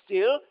 It's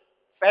still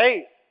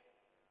faith.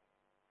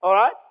 All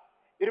right?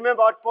 You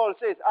remember what Paul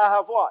says? I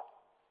have what?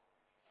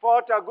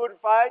 Fought a good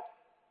fight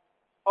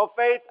of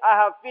faith. I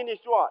have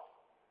finished what?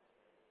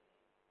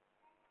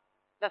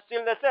 That's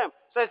still the same.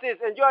 So it says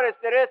endurance,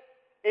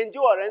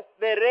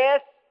 the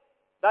race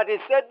that is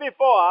set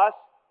before us.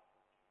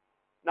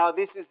 Now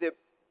this is the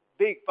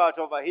big part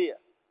over here.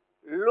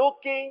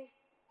 Looking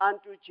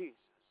unto Jesus,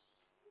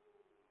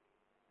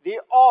 the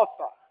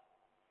author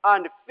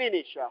and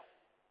finisher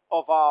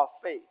of our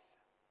faith.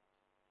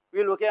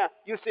 We look at,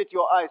 you set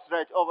your eyes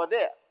right over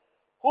there.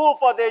 Who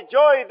for the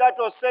joy that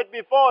was set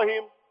before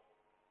him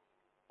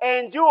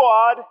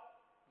endured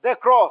the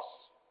cross,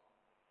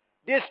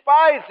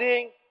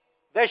 despising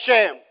the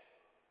shame,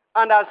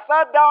 and has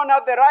sat down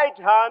at the right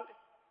hand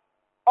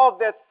of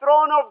the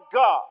throne of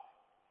God.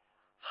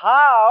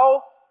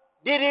 How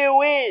did he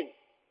win?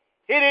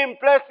 He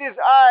didn't place his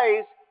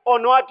eyes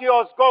on what he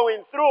was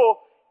going through.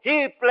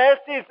 He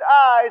placed his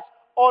eyes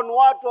on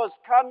what was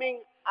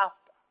coming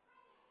after.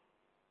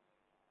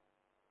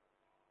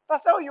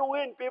 That's how you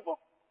win, people.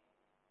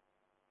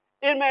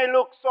 It may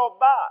look so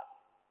bad,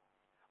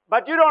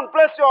 but you don't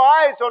place your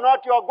eyes on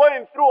what you are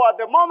going through at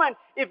the moment.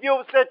 If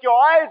you set your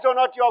eyes on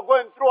what you are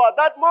going through at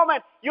that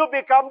moment, you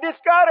become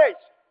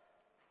discouraged.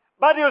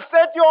 But you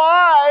set your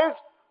eyes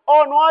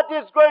on what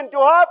is going to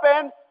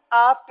happen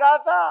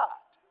after that.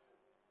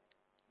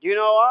 Do you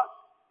know what?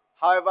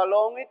 However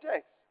long it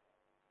takes,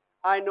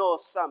 I know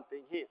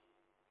something here.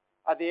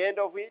 At the end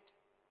of it,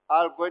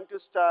 I'm going to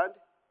stand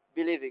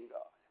believing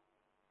God.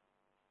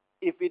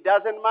 If it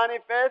doesn't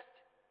manifest,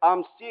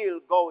 I'm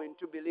still going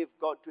to believe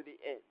God to the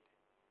end.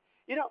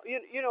 You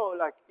know,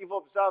 like you've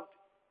observed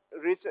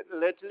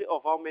lately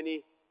of how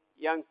many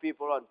young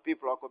people and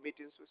people are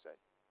committing suicide.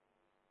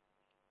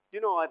 Do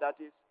you know why that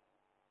is?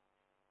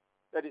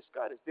 That is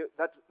courage.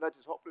 That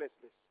is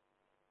hopelessness.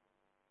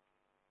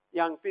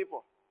 Young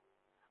people.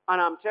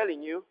 And I'm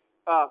telling you,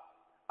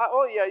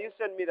 you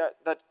sent me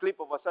that clip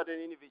of a certain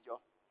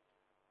individual.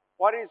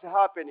 What is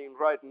happening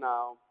right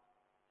now?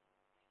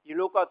 You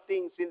look at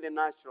things in the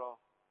natural,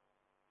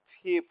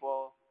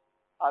 people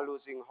are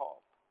losing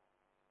hope.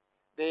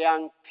 The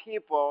young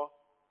people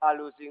are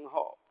losing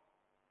hope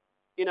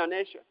in a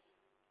nation.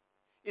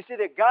 You see,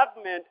 the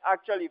government,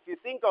 actually, if you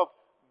think of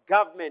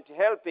government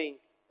helping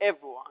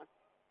everyone,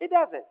 it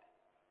doesn't.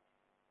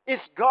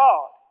 It's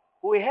God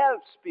who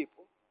helps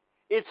people.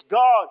 It's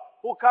God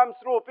who comes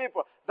through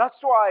people. That's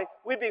why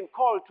we've been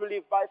called to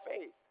live by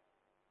faith.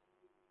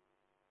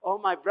 Oh,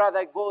 my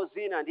brother goes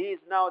in and he is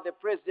now the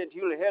president,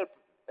 he'll help.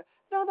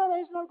 No,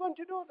 he's not going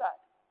to do that.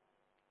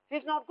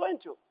 He's not going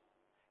to.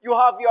 You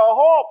have your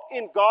hope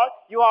in God,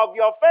 you have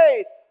your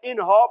faith in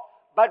hope,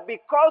 but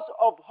because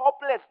of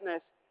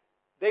hopelessness,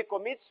 they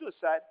commit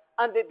suicide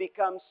and they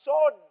become so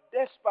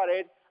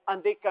desperate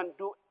and they can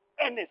do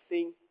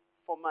anything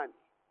for money.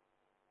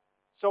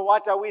 So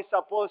what are we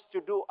supposed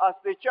to do as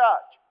the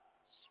church?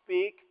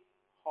 Speak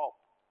hope.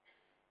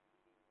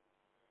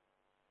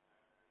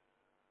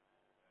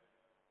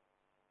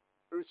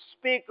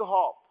 Speak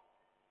hope.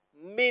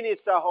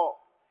 Minister hope.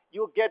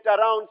 You get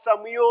around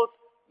some youth,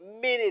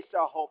 minister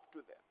hope to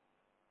them.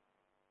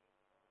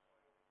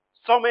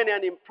 So many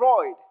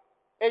unemployed,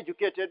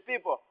 educated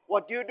people.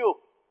 What do?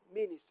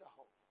 Minister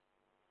hope.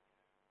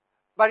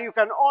 But you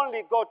can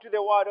only go to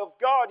the Word of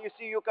God. You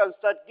see, you can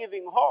start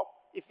giving hope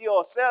if you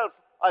yourself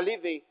are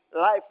living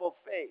life of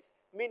faith.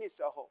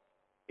 Minister hope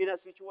in a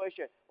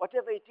situation.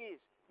 Whatever it is,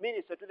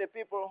 minister to the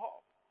people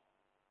hope.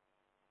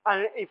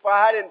 And if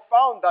I hadn't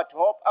found that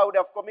hope, I would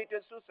have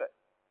committed suicide.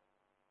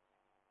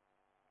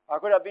 I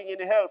could have been in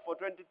hell for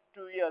 22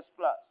 years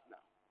plus now.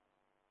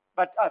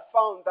 But I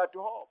found that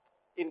hope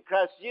in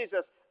Christ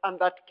Jesus, and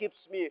that keeps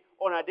me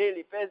on a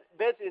daily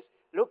basis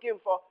looking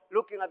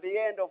at the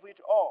end of it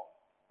all.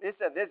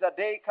 Listen, there's a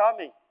day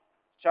coming,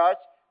 church,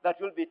 that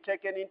will be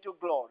taken into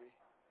glory.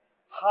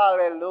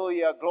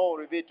 Hallelujah,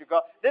 glory be to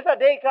God. There's a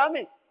day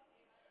coming.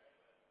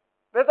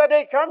 There's a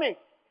day coming.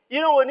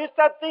 You know, when you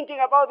start thinking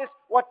about this,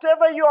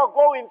 whatever you are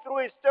going through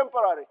is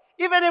temporary.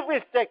 Even if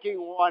it's taking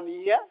 1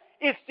 year,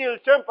 it's still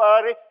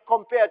temporary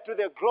compared to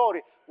the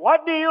glory.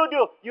 What do?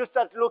 You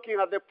start looking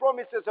at the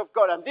promises of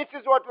God. And this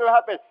is what will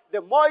happen.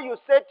 The more you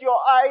set your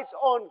eyes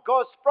on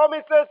God's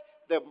promises,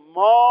 the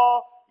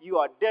more you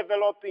are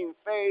developing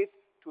faith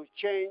to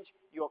change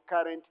your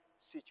current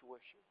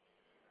situation.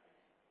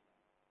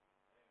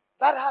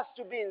 That has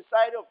to be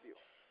inside of you.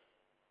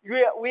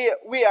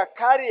 We are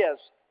carriers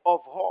of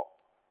hope.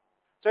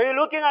 So you're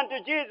looking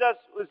unto Jesus,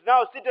 who's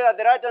now seated at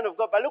the right hand of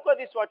God. But look at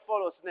this, what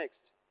follows next.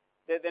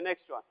 The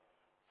next one.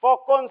 For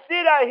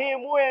consider him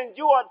who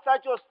endured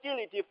such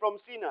hostility from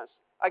sinners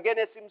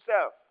against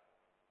himself,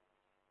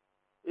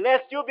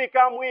 lest you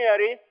become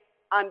weary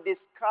and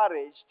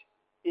discouraged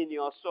in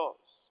your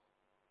souls.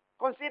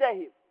 Consider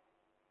him.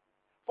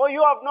 For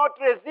you have not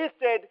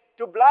resisted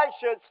to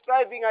bloodshed,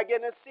 striving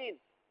against sin.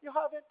 You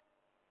haven't.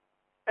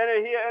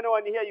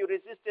 Anyone here, you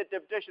resisted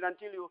temptation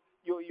until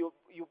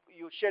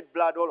you shed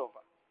blood all over.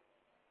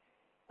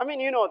 I mean,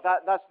 you know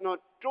that's not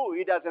true.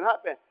 It doesn't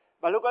happen.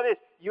 But look at this.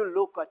 You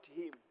look at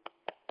him.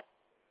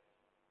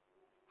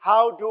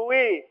 How do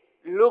we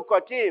look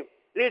at him?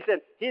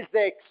 Listen, he's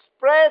the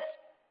express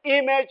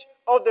image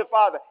of the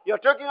Father. You're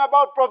talking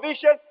about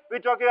provision. We're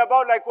talking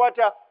about like what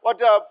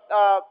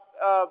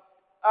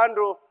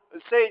Andrew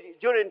said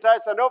during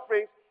tithes and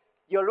offerings.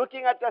 You're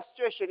looking at a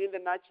situation in the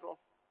natural.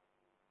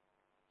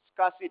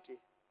 Scarcity.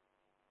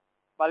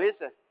 But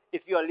listen,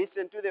 if you are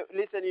listening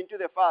to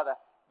the Father,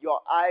 your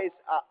eyes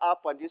are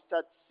up and you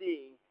start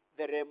seeing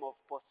the realm of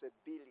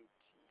possibility.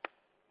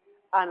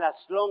 And as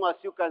long as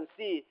you can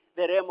see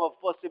the realm of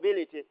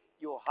possibility,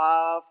 you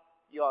have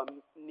your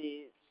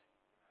needs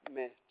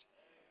met.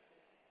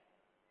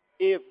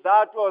 If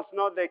that was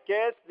not the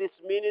case, this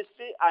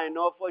ministry, I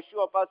know for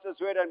sure, Pastors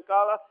Wade and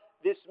Carla,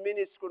 this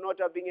ministry could not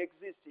have been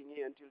existing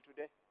here until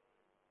today.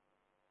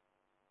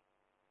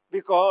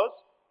 Because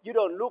you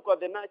don't look at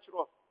the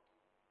natural.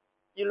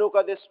 You look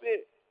at the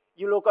spirit.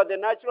 You look at the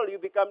natural, you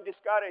become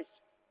discouraged.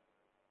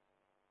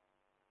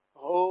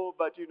 Oh,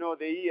 but you know,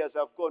 the years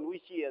have gone.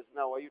 Which years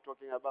now are you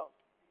talking about?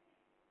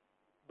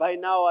 By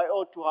now I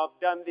ought to have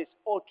done this.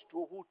 Ought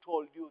to, who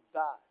told you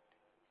that?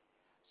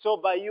 So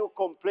by you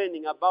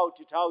complaining about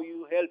it, how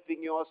you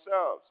helping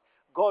yourselves?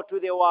 Go to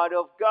the Word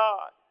of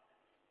God.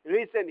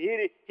 Listen,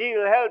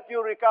 He'll help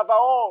you recover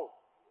all.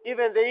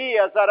 Even the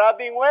years that are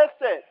being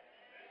wasted.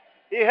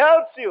 He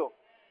helps you.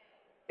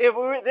 If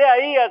there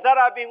are years that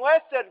have been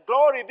wasted,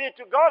 glory be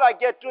to God. I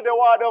get to the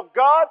Word of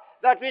God,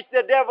 that which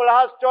the devil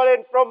has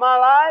stolen from my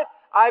life.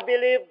 I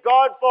believe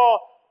God for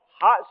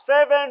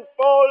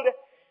sevenfold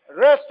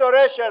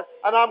restoration,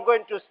 and I'm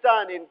going to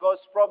stand in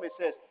God's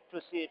promises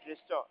to see it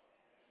restored.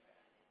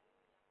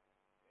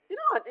 You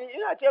know,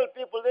 I tell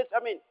people this.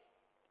 I mean,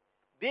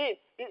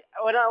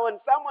 when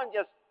someone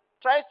just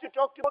tries to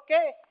talk to you,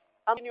 okay,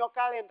 I'm in your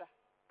calendar.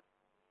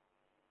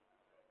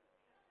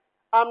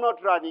 I'm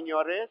not running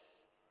your race.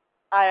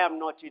 I am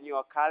not in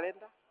your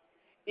calendar.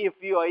 If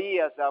your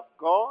years have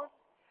gone,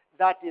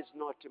 that is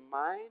not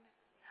mine.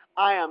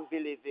 I am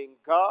believing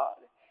God.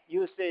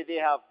 You say they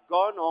have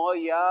gone. Oh,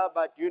 yeah,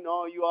 but you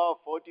know, you are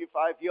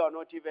 45. You are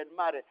not even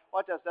married.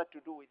 What has that to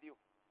do with you?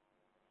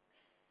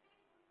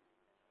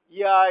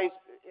 Yeah,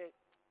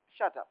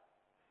 shut up.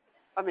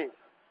 I mean,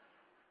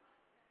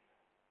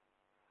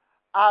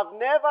 I've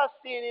never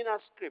seen in a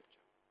scripture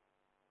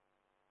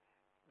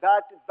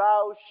that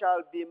thou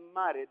shalt be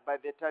married by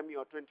the time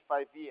you're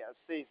 25 years,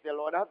 says the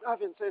Lord. I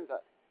haven't seen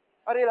that.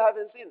 I really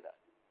haven't seen that.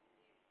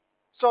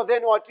 So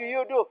then what do?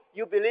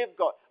 You believe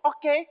God.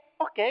 Okay.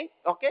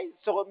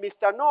 So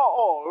Mr.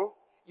 Know-all,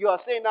 you are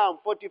saying now I'm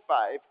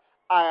 45,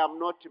 I am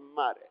not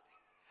married.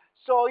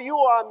 So you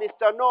are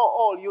Mr.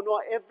 Know-all, you know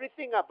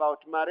everything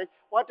about marriage.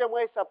 What am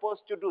I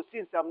supposed to do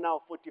since I'm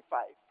now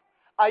 45?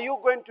 Are you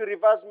going to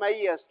reverse my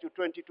years to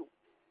 22?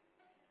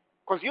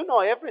 Because you know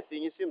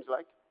everything, it seems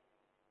like.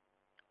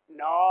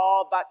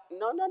 No, but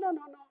no.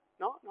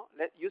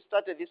 You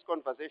started this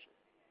conversation.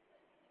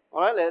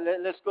 All right,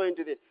 let's go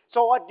into this.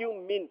 So what do you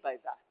mean by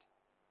that?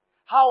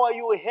 How are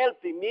you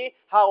helping me?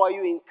 How are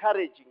you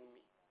encouraging me?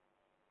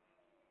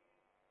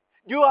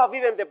 Do you have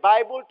even the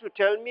Bible to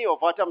tell me of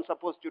what I'm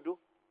supposed to do?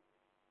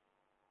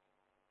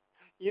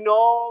 You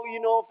know,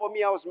 for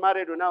me, I was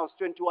married when I was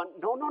 21.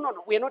 No.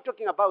 We're not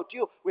talking about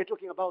you. We're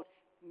talking about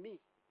me.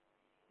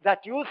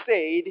 That you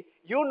said,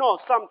 you know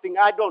something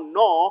I don't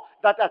know,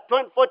 that at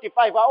 45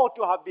 I ought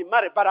to have been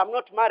married, but I'm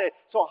not married.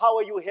 So how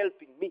are you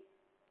helping me?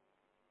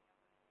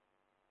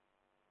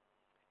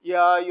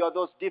 Yeah, you are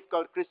those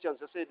difficult Christians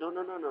that say,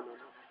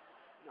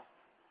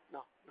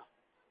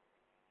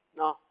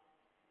 no.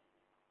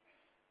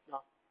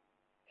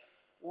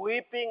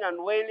 Weeping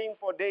and wailing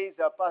for days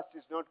are past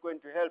is not going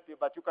to help you,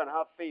 but you can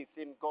have faith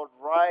in God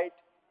right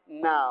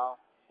now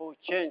who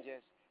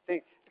changes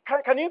things.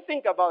 Can you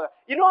think about that?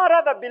 You know, I'd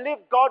rather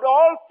believe God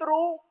all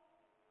through.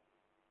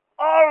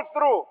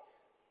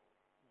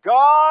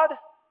 God,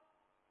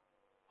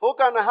 who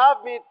can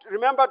have me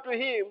remember to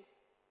him,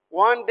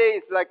 one day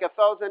is like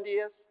 1,000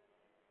 years.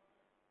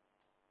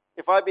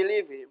 If I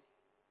believe him,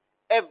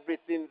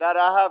 everything that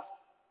I have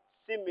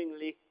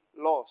seemingly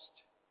lost,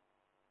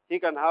 he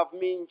can have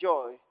me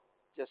enjoy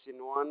just in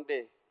one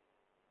day.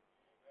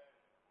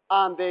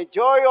 And the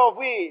joy of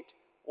it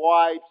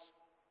wipes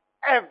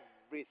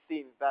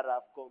everything that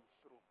I've gone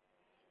through.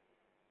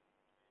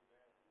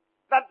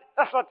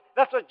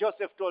 That's what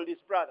Joseph told his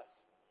brothers.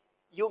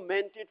 You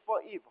meant it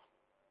for evil,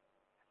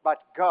 but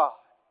God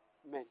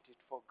meant it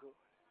for good.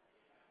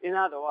 In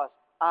other words,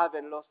 I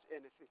haven't lost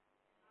anything.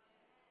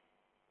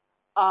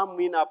 I'm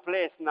in a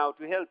place now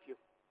to help you.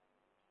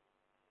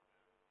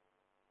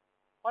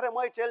 What am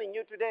I telling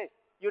you today?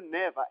 You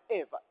never,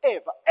 ever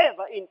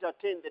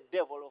entertain the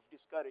devil of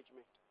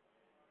discouragement.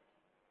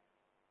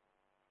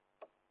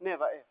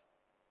 Never,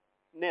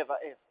 ever.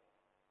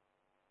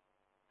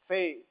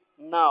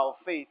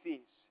 Faith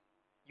is.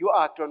 You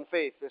act on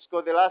faith. Let's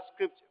go to the last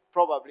scripture,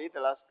 probably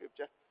the last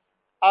scripture.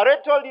 I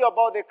already told you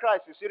about the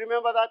crisis. You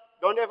remember that?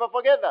 Don't ever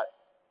forget that.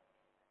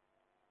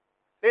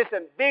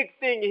 Listen, big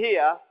thing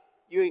here.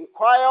 You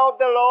inquire of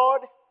the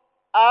Lord,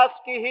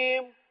 ask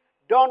him,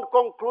 don't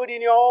conclude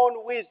in your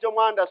own wisdom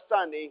and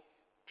understanding.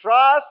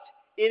 Trust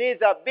in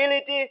his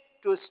ability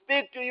to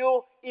speak to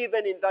you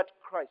even in that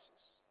crisis.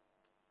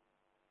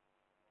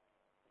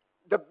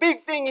 The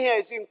big thing here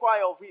is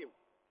inquire of him.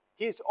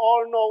 He's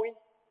all-knowing.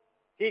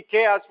 He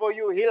cares for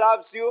you. He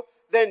loves you.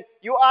 Then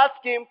you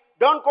ask him,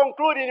 don't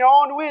conclude in your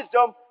own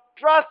wisdom.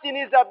 Trust in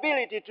his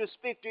ability to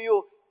speak to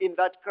you in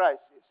that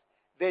crisis.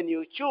 Then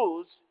you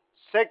choose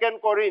 2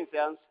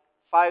 Corinthians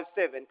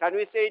 5:7. Can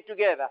we say it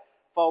together?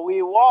 For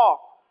we walk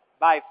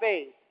by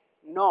faith,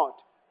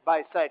 not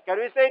by sight. Can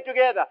we say it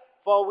together?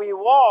 For we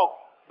walk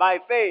by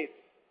faith,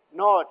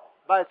 not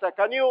by sight.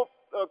 Can you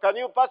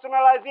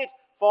personalize it?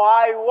 For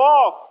I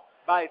walk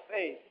by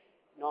faith,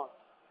 not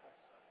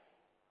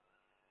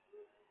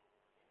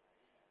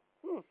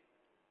by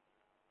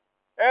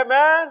sight.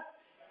 Amen.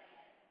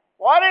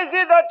 What is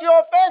it that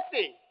you're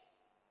facing?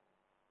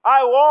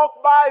 I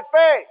walk by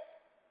faith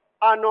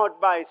and not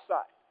by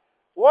sight.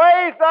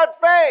 Where is that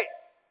faith?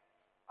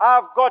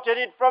 I've gotten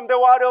it from the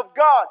Word of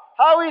God.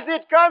 How is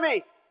it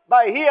coming?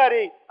 By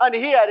hearing, and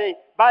hearing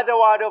by the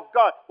Word of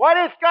God. What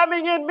is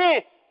coming in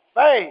me?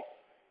 Faith.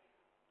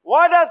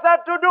 What has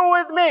that to do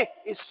with me?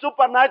 It's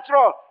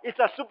supernatural. It's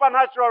a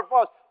supernatural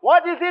force.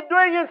 What is it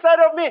doing inside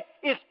of me?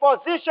 It's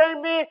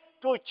positioning me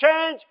to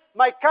change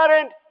my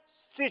current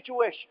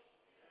situation.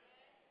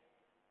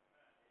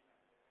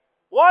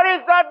 What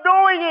is that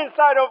doing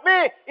inside of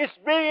me? It's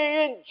bringing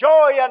in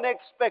joy and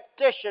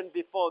expectation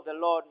before the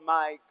Lord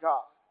my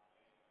God.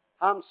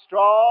 I'm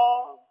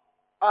strong.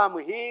 I'm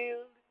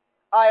healed.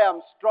 I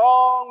am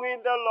strong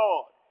in the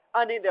Lord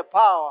and in the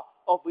power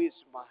of his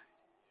might.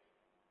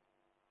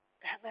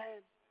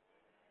 Amen.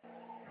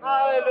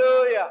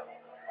 Hallelujah.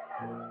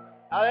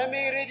 Now let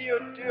me read you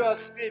to you a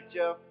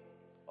scripture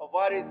of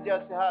what has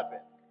just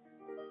happened.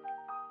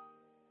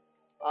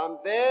 And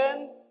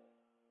then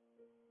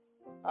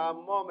a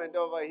moment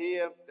over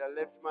here, I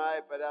left my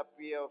iPad up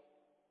here,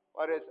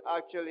 what is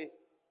actually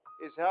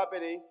is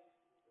happening.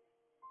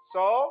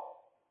 So,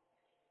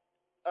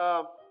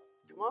 come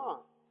on.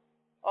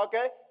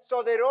 Okay,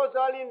 so they rose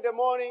early in the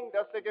morning,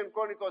 that's 2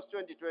 Chronicles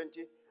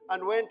 20:20,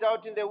 and went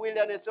out in the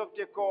wilderness of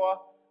Tekoa.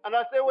 And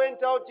as they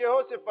went out,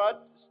 Jehoshaphat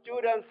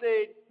stood and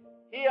said,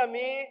 Hear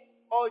me,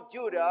 O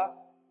Judah,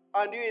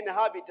 and you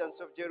inhabitants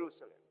of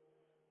Jerusalem.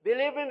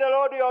 Believe in the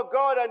Lord your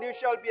God, and you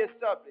shall be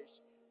established.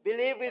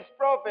 Believe his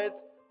prophets,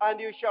 and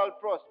you shall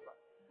prosper.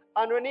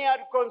 And when he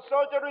had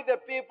consulted with the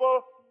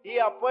people, he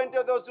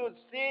appointed those who would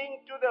sing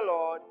to the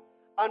Lord,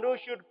 and who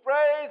should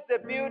praise the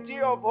beauty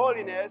of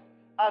holiness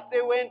as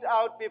they went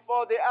out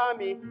before the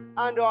army,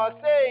 and are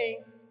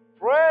saying,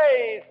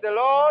 Praise the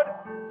Lord,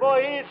 for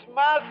his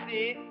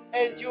mercy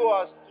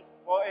endures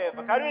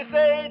forever. Can we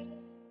say it?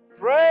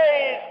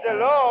 Praise the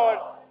Lord,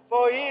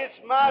 for his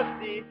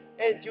mercy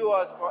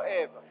endures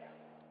forever.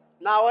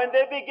 Now when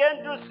they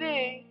began to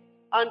sing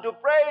and to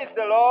praise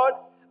the Lord,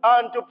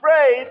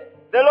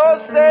 the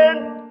Lord sent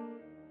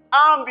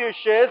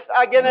ambushes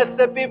against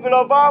the people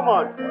of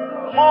Ammon,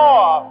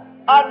 Moab,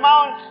 and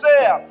Mount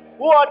Seir,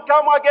 who had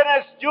come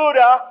against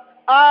Judah,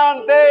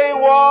 and they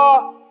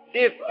were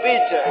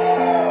defeated.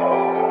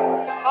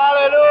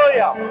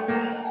 Hallelujah.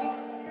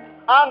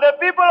 And the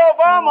people of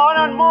Ammon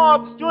and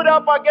Moab stood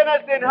up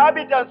against the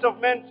inhabitants of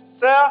Mount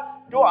Seir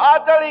to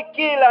utterly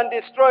kill and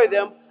destroy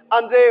them.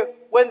 And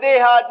when they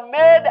had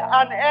made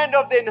an end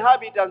of the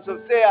inhabitants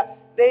of Seir,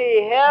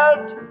 they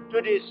helped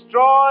to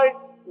destroy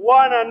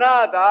one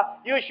another.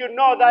 You should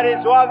know that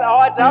is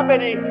what's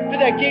happening to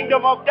the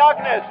kingdom of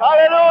darkness.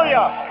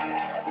 Hallelujah.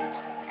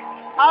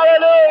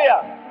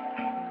 Hallelujah.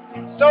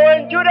 So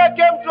when Judah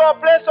came to a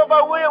place of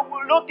a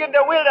look in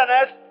the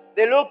wilderness,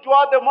 they looked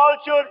toward the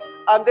multitude,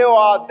 and there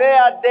were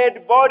there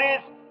dead bodies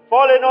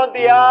fallen on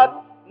the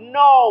earth.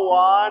 No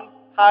one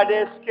had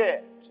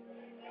escaped.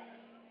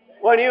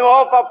 When you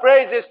offer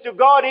praises to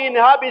God, he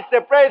inhabits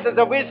the praises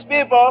of his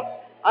people.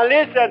 And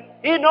listen,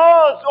 he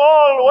knows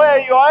all where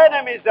your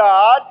enemies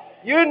are.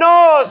 He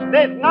knows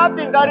there's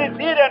nothing that is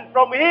hidden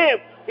from him.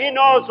 He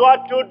knows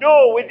what to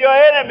do with your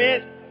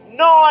enemies.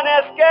 No one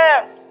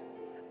escaped.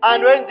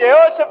 And when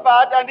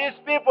Jehoshaphat and his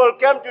people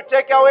came to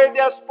take away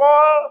their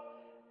spoil,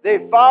 they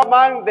found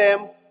among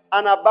them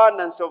an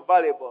abundance of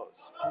valuables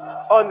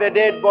on the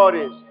dead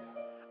bodies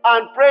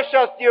and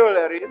precious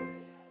jewelry,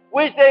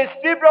 which they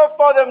stripped off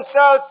for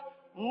themselves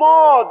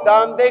more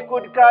than they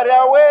could carry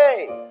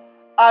away.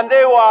 And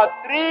they were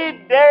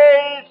 3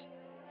 days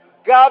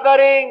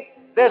gathering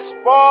the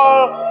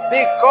spoil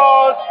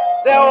because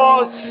there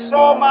was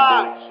so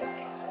much.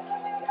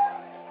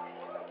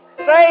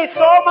 Say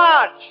so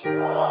much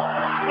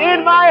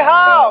in my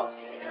house,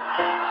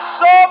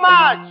 so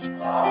much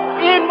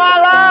in my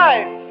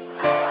life,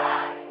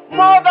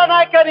 more than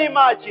I can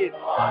imagine,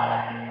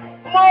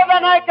 more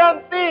than I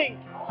can think,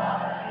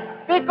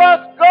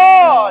 because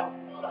God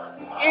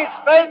is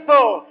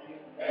faithful.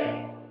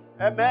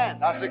 Amen.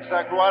 That's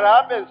exactly what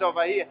happens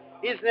over here.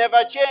 He's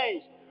never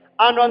changed.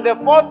 And on the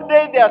 4th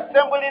day, they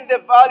assembled in the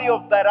valley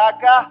of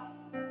Beraka.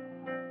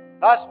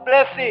 That's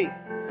blessing.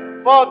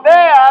 For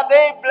there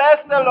they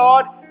blessed the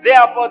Lord.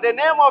 Therefore, the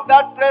name of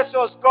that place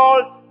was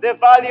called the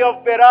Valley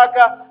of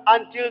Beraka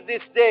until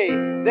this day.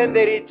 Then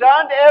they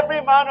returned,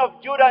 every man of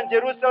Judah and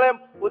Jerusalem,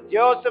 with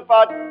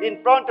Jehoshaphat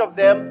in front of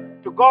them,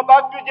 to go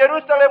back to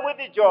Jerusalem with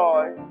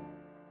joy.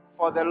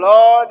 For the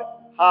Lord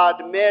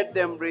had made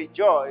them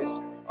rejoice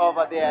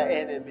over their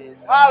enemies.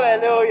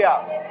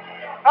 Hallelujah!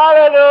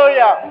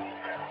 Hallelujah!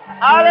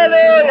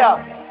 Hallelujah!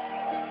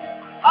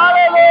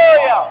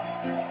 Hallelujah!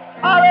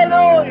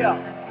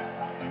 Hallelujah!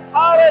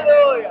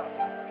 Hallelujah!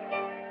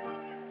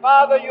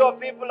 Father, your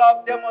people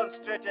have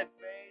demonstrated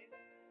faith.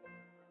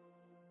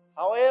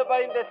 However,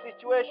 in the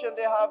situation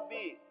they have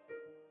been,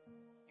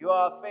 you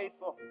are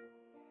faithful.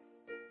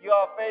 You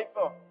are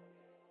faithful.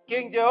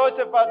 King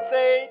Jehoshaphat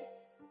said,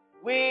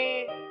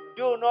 we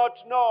do not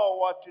know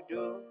what to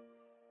do,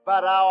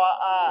 but our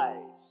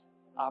eyes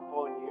are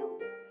upon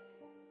you.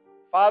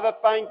 Father,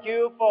 thank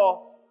you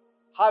for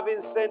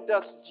having sent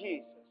us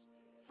Jesus.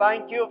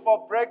 Thank you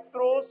for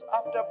breakthroughs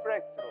after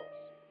breakthroughs.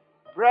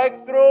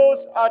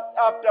 Breakthroughs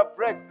after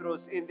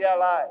breakthroughs in their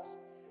lives.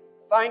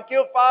 Thank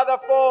you, Father,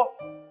 for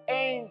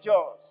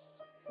angels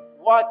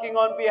working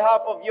on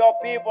behalf of your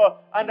people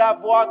and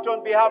have worked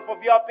on behalf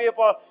of your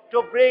people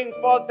to bring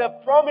forth the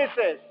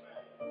promises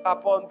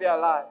upon their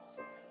lives.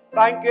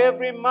 Thank you,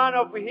 every man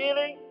of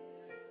healing,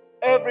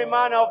 every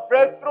man of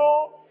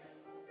breakthrough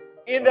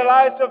in the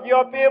lives of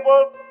your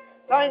people.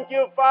 Thank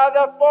you,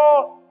 Father,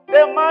 for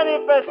the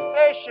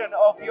manifestation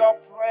of your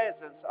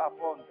presence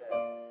upon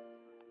them.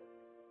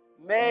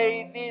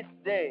 May this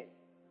day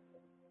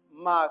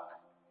mark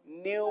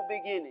new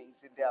beginnings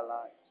in their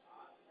lives.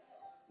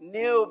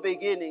 New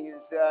beginnings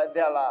in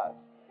their lives.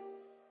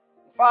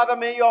 Father,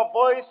 may your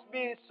voice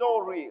be so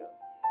real.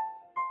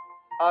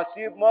 As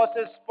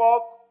Moses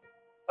spoke,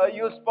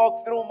 you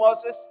spoke through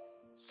Moses,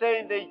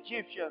 saying the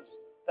Egyptians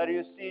that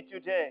you see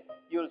today,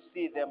 you'll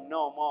see them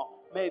no more.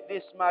 May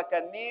this mark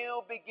a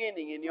new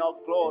beginning in your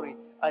glory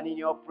and in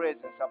your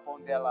presence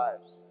upon their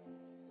lives.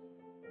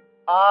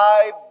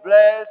 I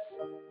bless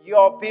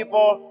your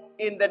people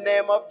in the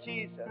name of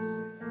Jesus.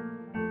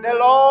 The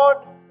Lord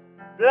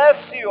bless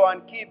you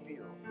and keep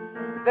you.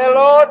 The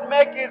Lord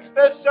make his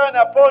face shine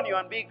upon you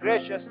and be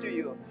gracious to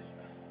you.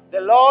 The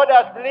Lord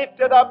has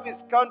lifted up his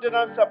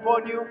countenance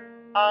upon you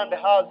and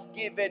has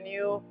given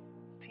you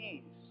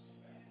peace.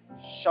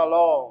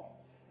 Shalom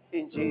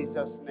in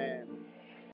Jesus' name.